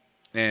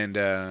 and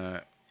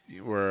Mary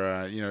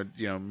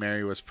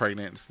was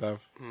pregnant and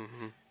stuff,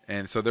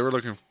 and so they were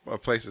looking for a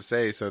place to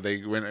stay. So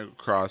they went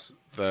across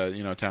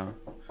the town,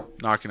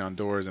 knocking on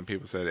doors, and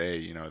people said, "Hey,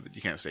 you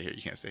can't stay here.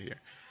 You can't stay here."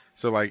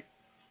 So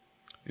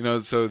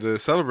so to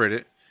celebrate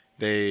it,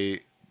 they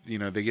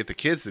get the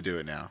kids to do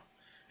it now,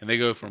 and they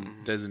go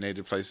from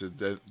designated places,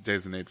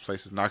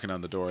 knocking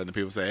on the door, and the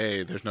people say,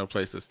 "Hey, there's no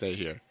place to stay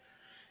here,"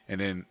 and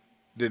then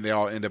they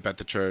all end up at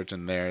the church,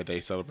 and there they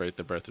celebrate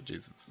the birth of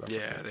Jesus. And stuff They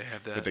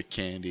have that with the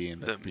candy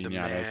and the piñatas, the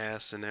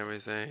mass and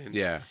everything.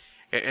 Yeah,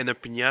 and the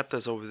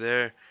piñatas over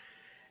there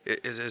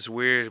is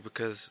weird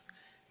because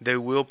they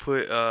will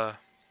put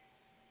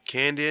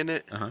candy in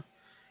it,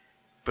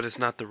 but it's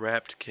not the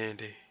wrapped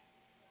candy.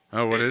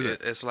 Oh, what is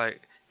it? It's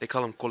like they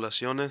call them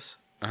colaciones.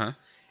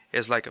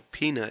 It's It's like a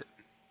peanut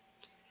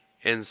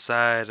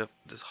inside of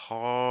this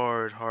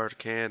hard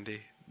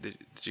candy that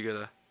you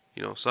gotta,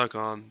 suck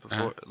on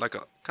before,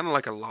 kind of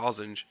like a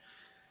lozenge.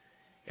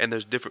 And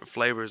there's different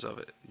flavors of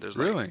it. There's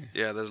Really?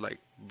 There's like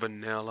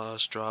vanilla,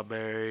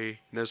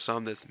 strawberry. There's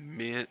some that's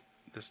mint.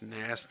 That's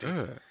nasty.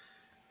 Ugh.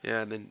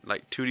 Yeah, and then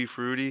like tutti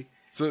frutti.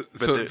 So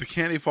the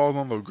candy falls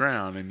on the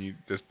ground, and you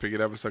just pick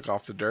it up and suck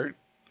off the dirt.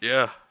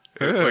 Yeah.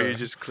 Or you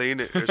just clean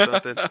it or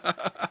something.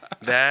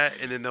 That,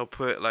 and then they'll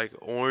put like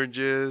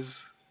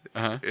oranges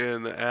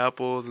and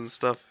apples and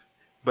stuff.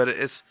 But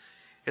it's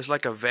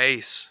like a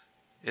vase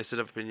instead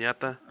of a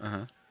piñata.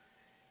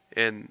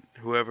 And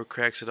whoever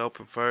cracks it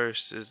open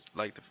first is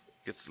like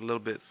gets a little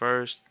bit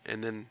first,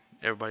 and then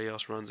everybody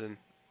else runs in.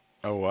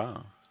 Oh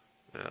wow!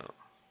 Yeah.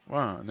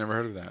 Wow, I never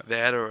heard of that.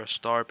 That or a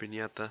star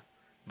piñata,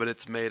 but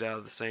it's made out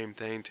of the same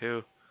thing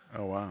too.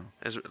 Oh wow!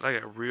 It's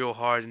like a real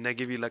hard, and they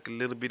give you like a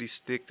little bitty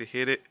stick to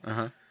hit it.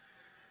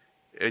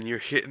 And you're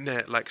hitting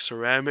that like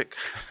ceramic,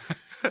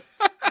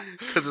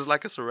 because it's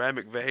like a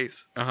ceramic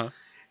vase.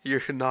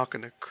 You're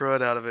knocking the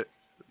crud out of it,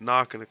 and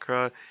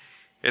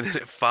then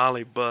it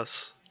finally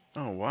busts.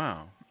 Oh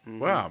wow!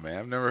 Wow, man,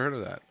 I've never heard of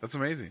that. That's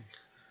amazing.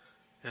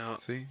 Yeah.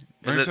 See,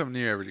 learn something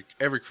new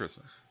every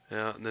Christmas.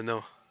 Yeah, and then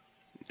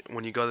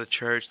when you go to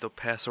church, they'll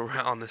pass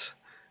around this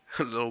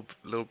little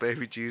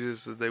baby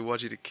Jesus, and they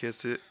want you to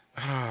kiss it.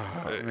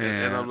 Oh,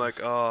 man. And I'm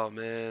like, oh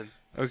man.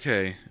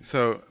 Okay,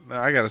 so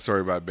I got a story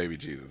about baby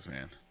Jesus,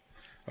 man.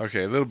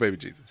 Okay, little baby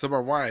Jesus. So my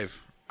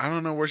wife, I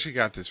don't know where she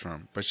got this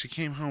from, but she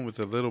came home with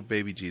a little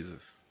baby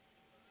Jesus.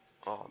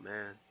 Oh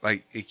man.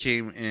 Like it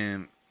came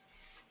in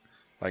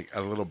like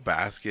a little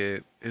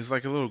basket. It was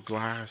like a little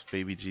glass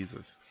baby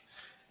Jesus.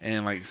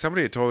 And like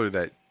somebody had told her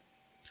that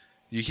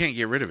you can't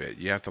get rid of it.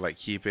 You have to like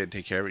keep it,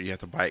 take care of it. You have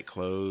to buy it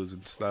clothes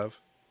and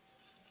stuff.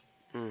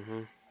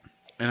 And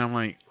I'm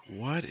like,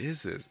 what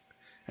is this?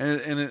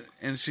 And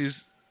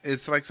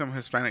it's like some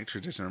Hispanic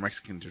tradition or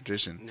Mexican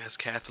tradition. That's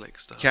Catholic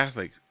stuff.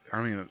 Catholic.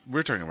 I mean,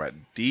 we're talking about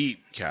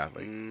deep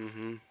Catholic.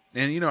 And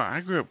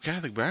I grew up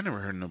Catholic, but I never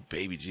heard of no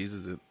baby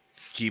Jesus that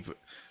keep a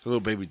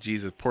little baby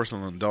Jesus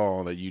porcelain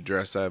doll that you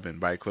dress up and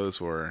buy clothes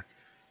for.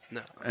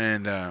 No.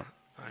 And I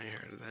ain't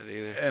heard of that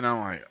either. And I'm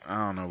like, I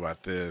don't know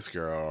about this,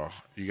 girl.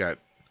 You got,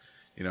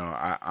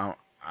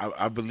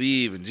 I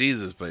believe in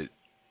Jesus, but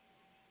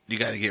you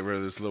got to get rid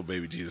of this little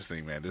baby Jesus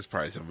thing, man. This is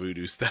probably some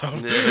voodoo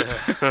stuff.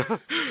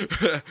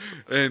 Yeah.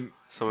 And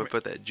someone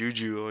put that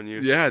juju on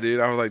you. yeah, dude.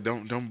 I was like,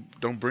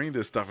 don't bring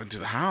this stuff into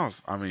the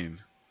house. I mean,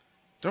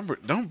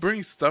 don't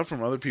bring stuff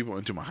from other people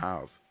into my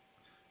house.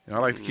 I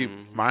like to keep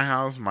my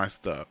house, my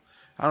stuff.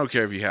 I don't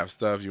care if you have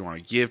stuff you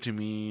want to give to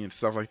me and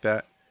stuff like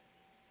that.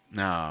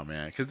 Nah,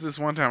 man. Because this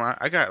one time,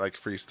 I got like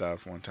free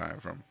stuff one time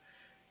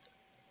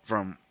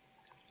from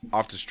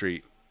off the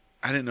street.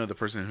 I didn't know the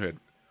person who had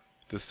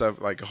the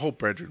stuff, like a whole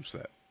bedroom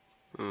set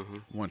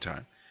one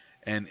time.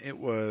 And it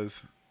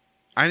was,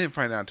 I didn't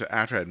find out until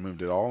after I had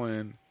moved it all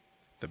in,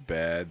 the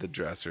bed, the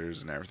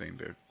dressers and everything,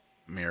 the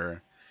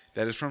mirror,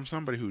 that is from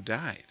somebody who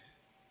died.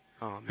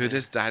 Oh, man. Who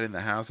just died in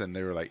the house, and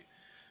they were like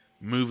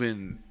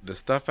moving the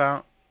stuff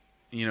out,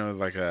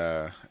 like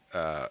a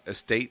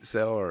estate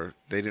sale, or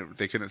they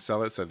couldn't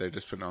sell it, so they're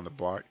just putting it on the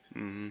block.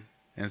 And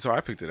so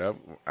I picked it up.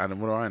 What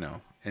do I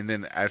know? And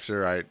then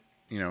after I,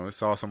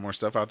 saw some more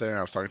stuff out there, and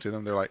I was talking to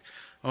them, they're like,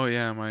 "Oh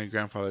yeah, my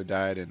grandfather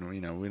died, and we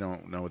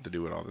don't know what to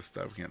do with all this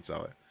stuff. We can't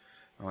sell it."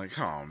 I'm like,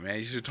 "Oh man,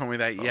 you should have told me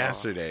that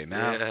yesterday."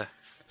 Now, yeah.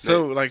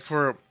 So like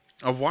for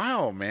a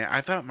while, man,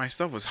 I thought my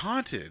stuff was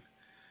haunted.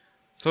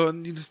 So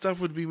the stuff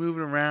would be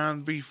moving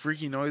around, be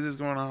freaky noises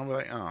going on. Be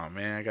like, oh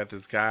man, I got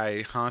this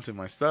guy haunting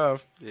my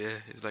stuff. Yeah,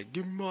 he's like,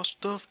 give me my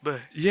stuff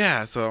back.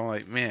 Yeah, so I'm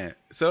like, man.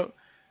 So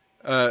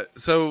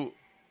So,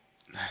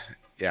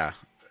 yeah,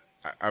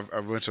 I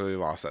eventually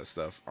lost that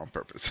stuff on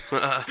purpose.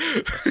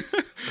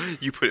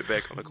 You put it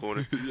back on the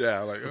corner.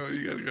 Yeah, like, oh,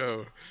 you gotta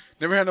go.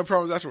 Never had no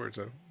problems afterwards,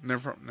 though.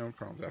 Never no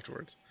problems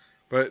afterwards.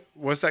 But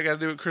what's that got to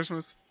do with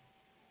Christmas?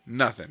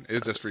 Nothing. It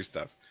was just free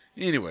stuff.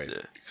 Anyways,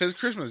 because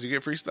Christmas, you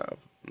get free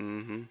stuff.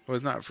 Mm-hmm. Well,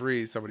 it's not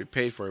free. Somebody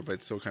paid for it, but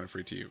it's still kind of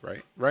free to you,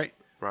 right? Right?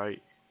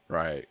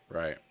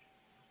 Right.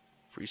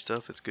 Free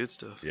stuff, it's good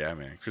stuff. Yeah,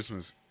 man.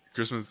 Christmas.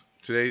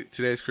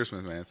 Today's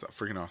Christmas, man. It's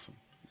freaking awesome.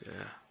 Yeah.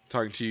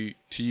 Talking to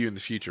you in the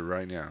future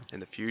right now.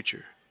 In the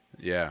future.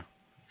 Yeah.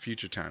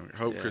 Future time.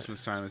 Hope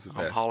Christmas time is the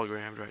best. I'm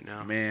hologrammed right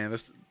now. Man,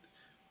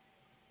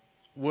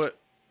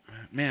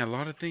 a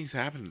lot of things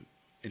happened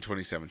in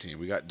 2017.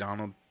 We got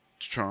Donald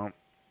Trump,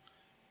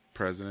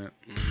 president.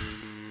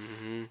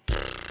 Mm-hmm.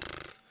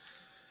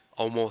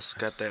 Almost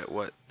got that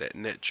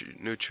net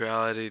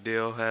neutrality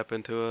deal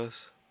happened to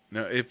us.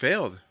 No, it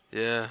failed.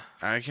 Yeah.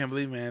 I can't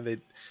believe, man,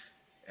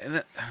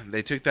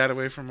 they took that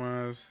away from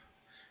us.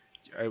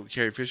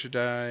 Carrie Fisher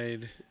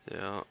died.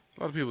 Yeah. A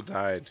lot of people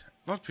died.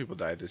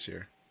 This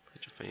year.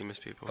 Bunch of famous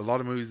people. A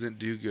lot of movies didn't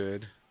do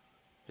good.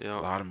 Yeah.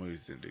 A lot of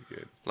movies didn't do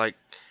good. Like,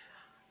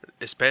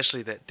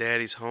 especially that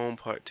Daddy's Home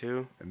Part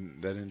 2.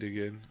 And that didn't do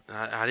good.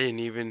 I didn't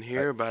even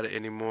hear about it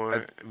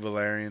anymore.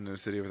 Valerian, the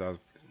City Without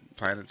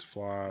Planets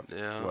flopped.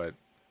 Yeah. What?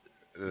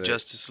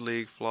 Justice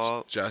League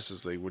flopped.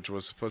 Justice League, which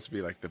was supposed to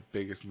be like the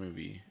biggest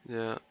movie.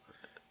 Yeah.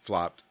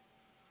 Flopped.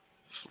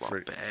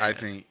 Bad. I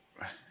think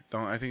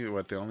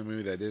the only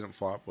movie that didn't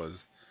flop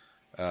was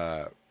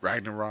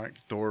Ragnarok,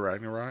 Thor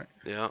Ragnarok.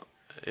 Yeah.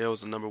 It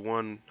was the number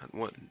one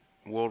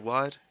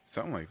worldwide.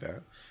 Something like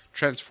that.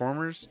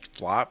 Transformers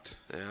flopped.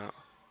 Yeah.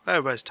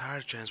 Everybody's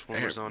tired of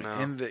Transformers on now.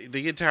 And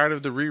they get tired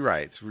of the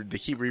rewrites. They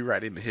keep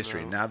rewriting the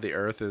history. No. Now the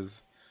Earth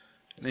is...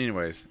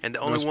 Anyways, and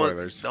the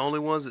spoilers. The only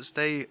ones that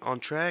stay on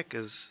track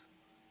is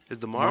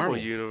the Marvel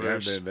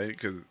universe. Yeah,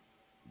 because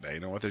they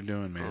know what they're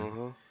doing, man.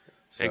 Uh-huh.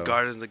 So, and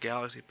Guardians of the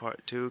Galaxy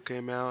Part 2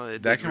 came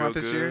out. That came out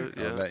this year?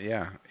 Yeah.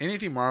 Yeah.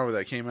 Anything Marvel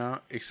that came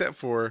out, except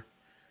for,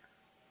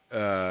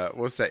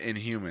 what's that,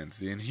 Inhumans.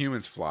 The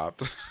Inhumans flopped.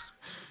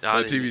 The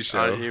TV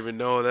show. I didn't even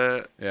know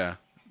that. Yeah.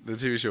 The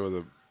TV show was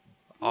a...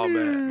 Oh,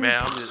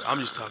 man, I'm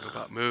just talking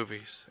about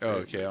movies. Oh,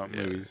 okay,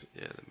 movies.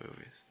 Yeah, the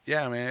movies.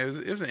 Yeah, man,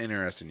 it was an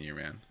interesting year,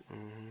 man.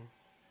 Mm-hmm.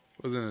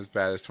 It wasn't as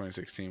bad as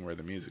 2016 where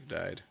the music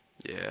died.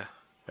 Yeah.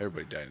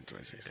 Everybody died in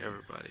 2016.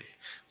 Everybody.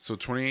 So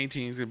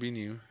 2018 is going to be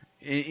new.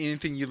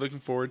 Anything you're looking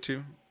forward to?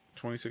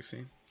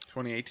 2016?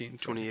 2018?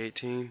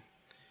 2018?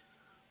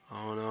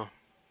 I don't know.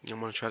 I'm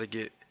going to try to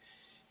get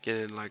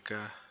in like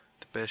the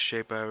best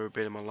shape I've ever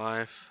been in my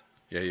life.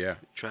 Yeah.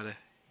 Try to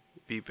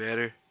be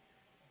better.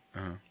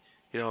 Uh-huh.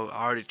 You know,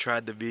 I already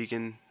tried the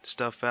vegan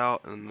stuff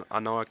out, and I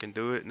know I can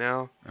do it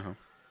now. Uh-huh.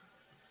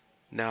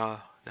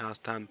 Now it's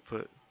time to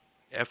put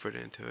effort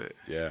into it.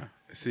 Yeah.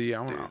 See,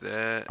 I want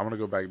to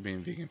go back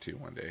being vegan too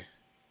one day.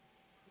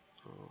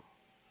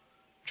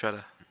 Try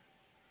to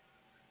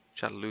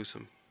lose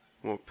some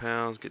more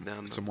pounds, get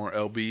down some more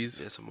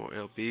LBs. Yeah, some more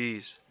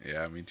LBs.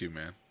 Yeah, me too,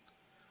 man.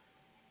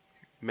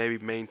 Maybe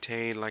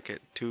maintain like at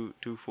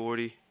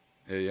 240.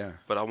 Yeah.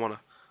 But I wanna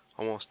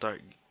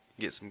start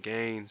get some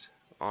gains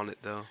on it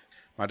though.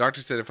 My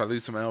doctor said if I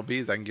lose some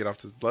LBs, I can get off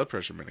this blood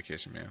pressure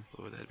medication, man.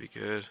 Oh, that'd be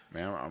good.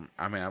 Man,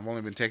 I've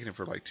only been taking it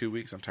for like 2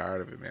 weeks. I'm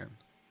tired of it, man.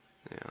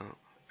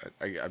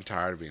 Yeah. I'm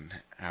tired of being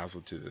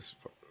hassled to this.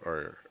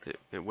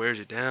 It wears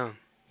you down.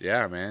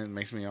 Yeah, man. It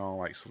makes me all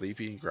like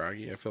sleepy and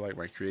groggy. I feel like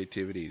my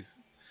creativity's...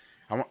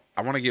 I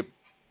want to get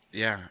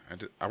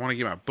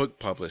my book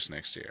published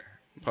next year.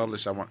 I'm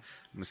going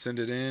to send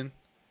it in.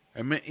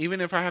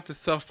 Even if I have to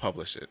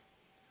self-publish it.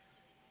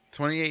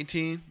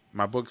 2018,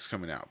 my book's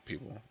coming out,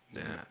 people.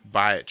 Yeah.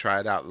 Buy it, try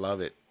it out, love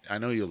it. I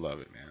know you'll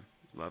love it, man.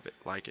 Love it,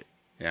 like it.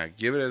 Yeah,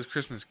 give it as a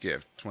Christmas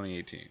gift,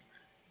 2018.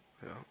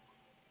 Yeah.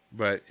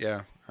 But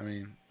yeah, I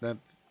mean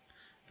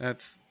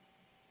that's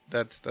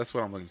what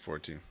I'm looking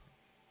forward to. You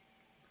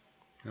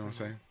know what I'm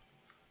saying?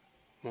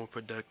 More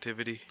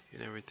productivity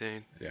and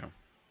everything. Yeah.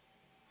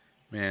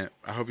 Man,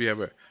 I hope you have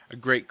a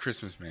great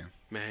Christmas, man.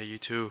 Man, you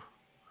too.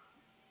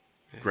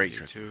 Man, great you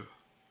Christmas. Too.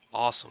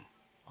 Awesome.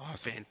 I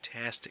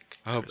Fantastic.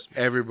 hope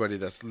everybody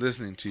that's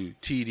listening to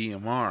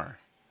TDMR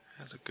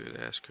has a good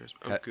ass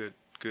Christmas.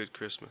 Good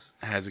Christmas.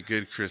 Has a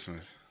good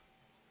Christmas.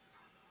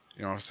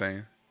 You know what I'm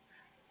saying?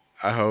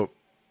 I hope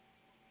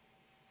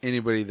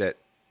anybody that...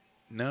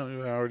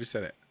 No, I already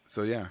said it.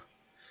 So, yeah.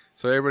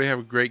 So, everybody have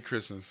a great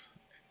Christmas.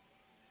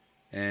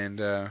 And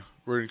we're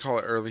going to call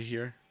it early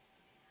here.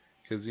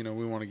 Because,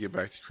 we want to get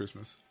back to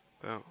Christmas.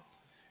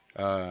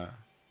 Oh.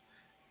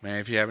 Man,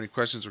 if you have any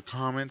questions or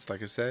comments,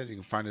 like I said, you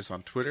can find us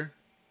on Twitter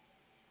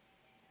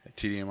at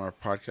TDMR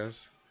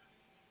Podcast.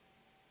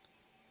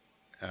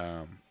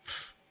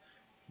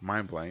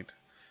 Mind blanked.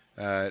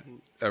 A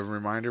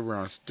reminder, we're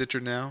on Stitcher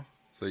now.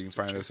 So you can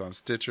find us on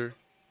Stitcher,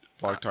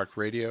 Blog Talk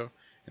Radio,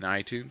 and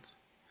iTunes.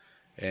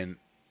 And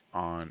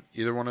on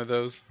either one of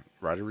those,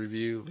 write a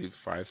review, leave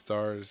 5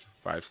 stars,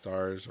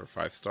 or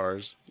 5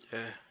 stars. Yeah.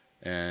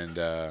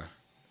 And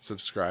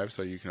subscribe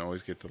so you can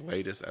always get the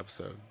latest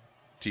episode.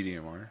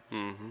 TDMR.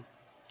 Mm-hmm.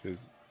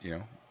 Because,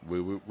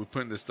 we're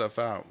putting this stuff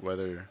out,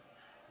 whether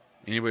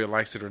anybody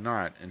likes it or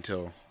not,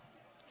 until...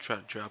 Try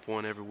to drop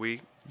one every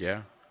week.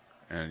 Yeah.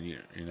 And,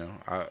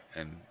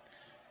 and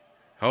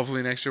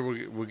hopefully next year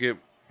we'll get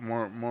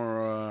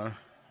more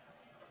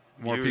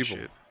people.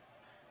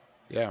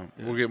 Yeah,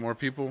 we'll get more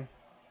people.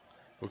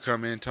 We'll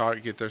come in,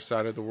 talk, get their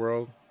side of the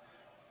world,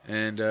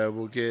 and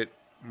we'll get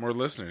more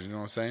listeners. You know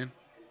what I'm saying?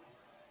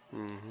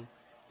 Mm-hmm.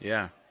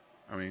 Yeah,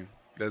 I mean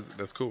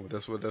that's cool.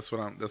 That's what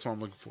I'm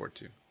looking forward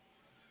to.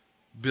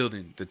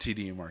 Building the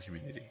TDMR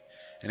community.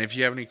 And if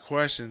you have any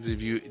questions, if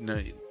you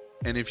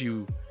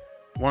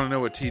want to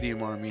know what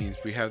TDMR means,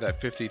 we have that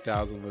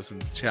 50,000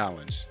 listen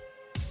challenge.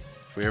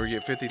 If we ever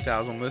get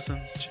 50,000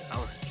 listens,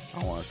 Challenge.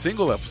 I want a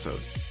single episode.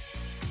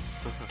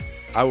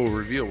 I will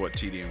reveal what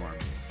TDMR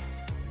means.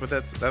 But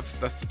that's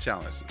the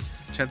challenge.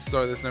 Chances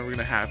are that's never going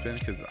to happen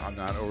because I'm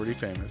not already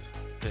famous.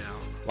 Yeah.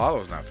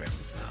 Lalo's not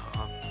famous.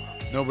 No.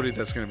 Nobody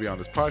that's going to be on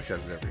this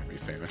podcast is ever going to be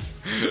famous.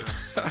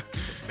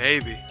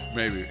 Maybe.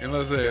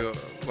 Unless they're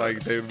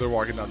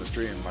walking down the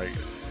street and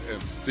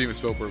Steven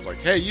Spielberg's like,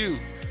 hey, you're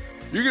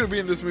going to be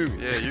in this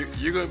movie. Yeah,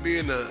 you're going to be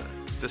in the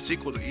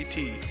sequel to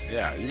E.T.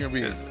 Yeah, you're going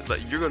to be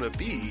you're going to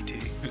be E.T.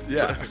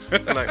 Yeah.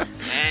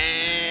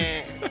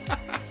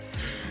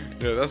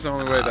 Yeah, that's the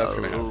only way that's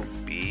going to happen. I'll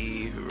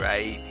be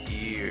right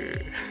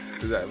here.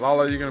 Is that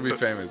Lalo, you're going to be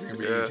famous. You're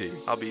going to be E.T.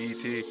 I'll be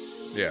E.T.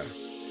 Yeah.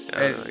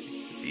 And,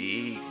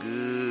 be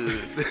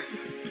good.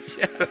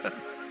 Yes.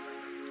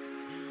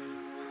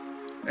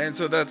 And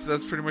so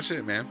that's pretty much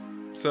it, man.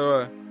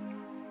 So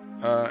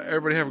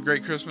everybody have a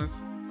great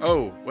Christmas.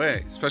 Oh,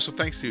 wait. Special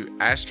thanks to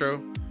Astro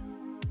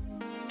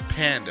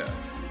Panda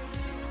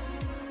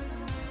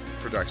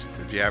Productions.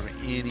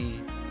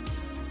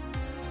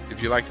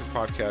 If you like this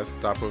podcast,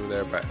 stop over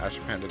there by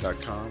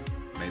astropanda.com.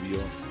 Maybe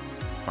you'll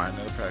find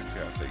another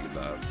podcast that you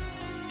love.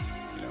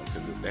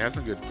 Because they have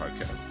some good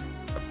podcasts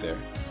up there.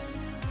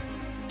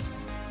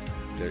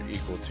 They're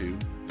equal to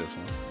this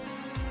one.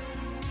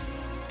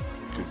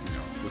 Because,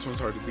 this one's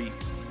hard to beat.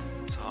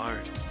 It's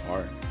hard.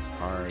 Hard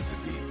to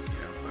beat.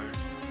 Hard.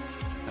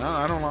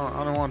 I don't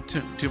want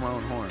to toot my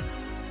own horn,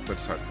 but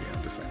it's hard to beat.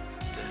 I'm just saying.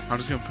 I'm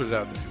just gonna put it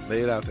out there.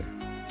 Lay it out there.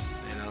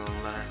 Lay it on the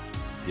line.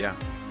 Yeah.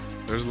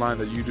 There's a line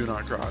that you do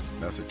not cross.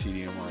 And that's a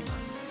TDMR line.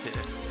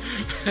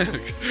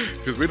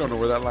 Because we don't know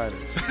where that line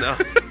is. No.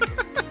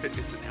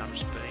 It's in outer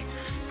space.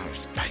 Outer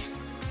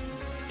space.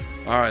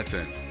 All right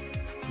then.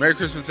 Merry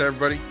Christmas,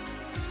 everybody.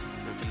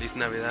 And Feliz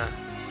Navidad.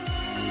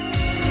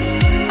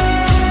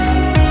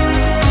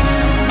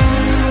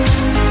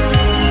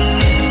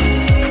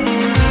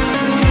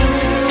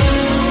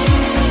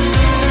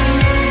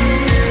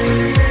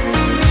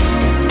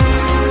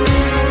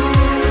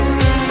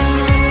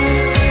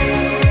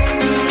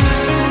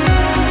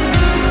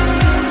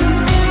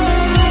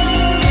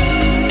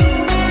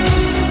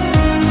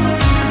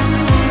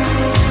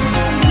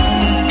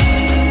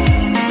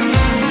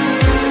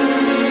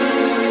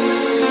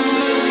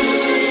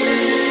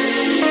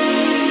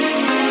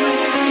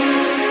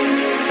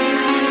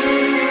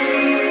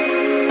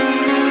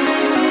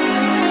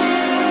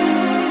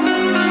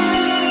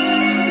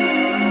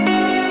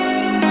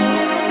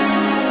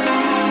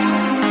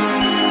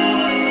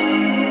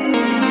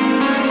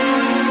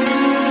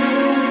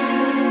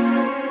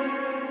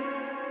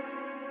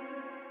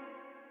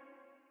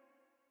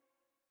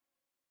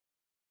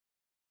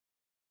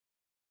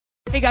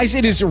 Hey guys,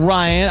 it is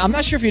Ryan. I'm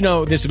not sure if you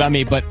know this about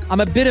me, but I'm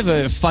a bit of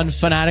a fun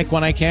fanatic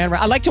when I can.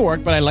 I like to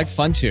work, but I like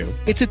fun too.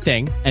 It's a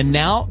thing. And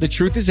now the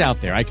truth is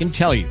out there. I can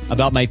tell you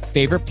about my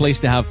favorite place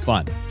to have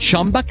fun.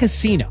 Chumba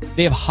Casino.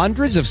 They have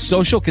hundreds of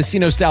social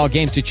casino style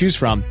games to choose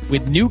from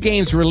with new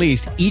games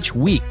released each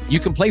week. You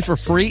can play for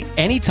free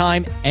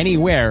anytime,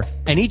 anywhere.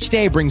 And each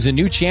day brings a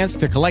new chance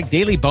to collect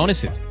daily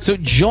bonuses. So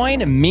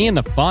join me in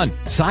the fun.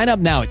 Sign up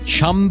now at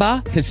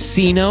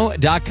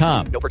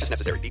ChumbaCasino.com. No purchase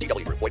necessary.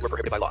 VGW Group. Void where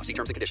prohibited by law. See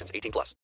terms and conditions. 18+.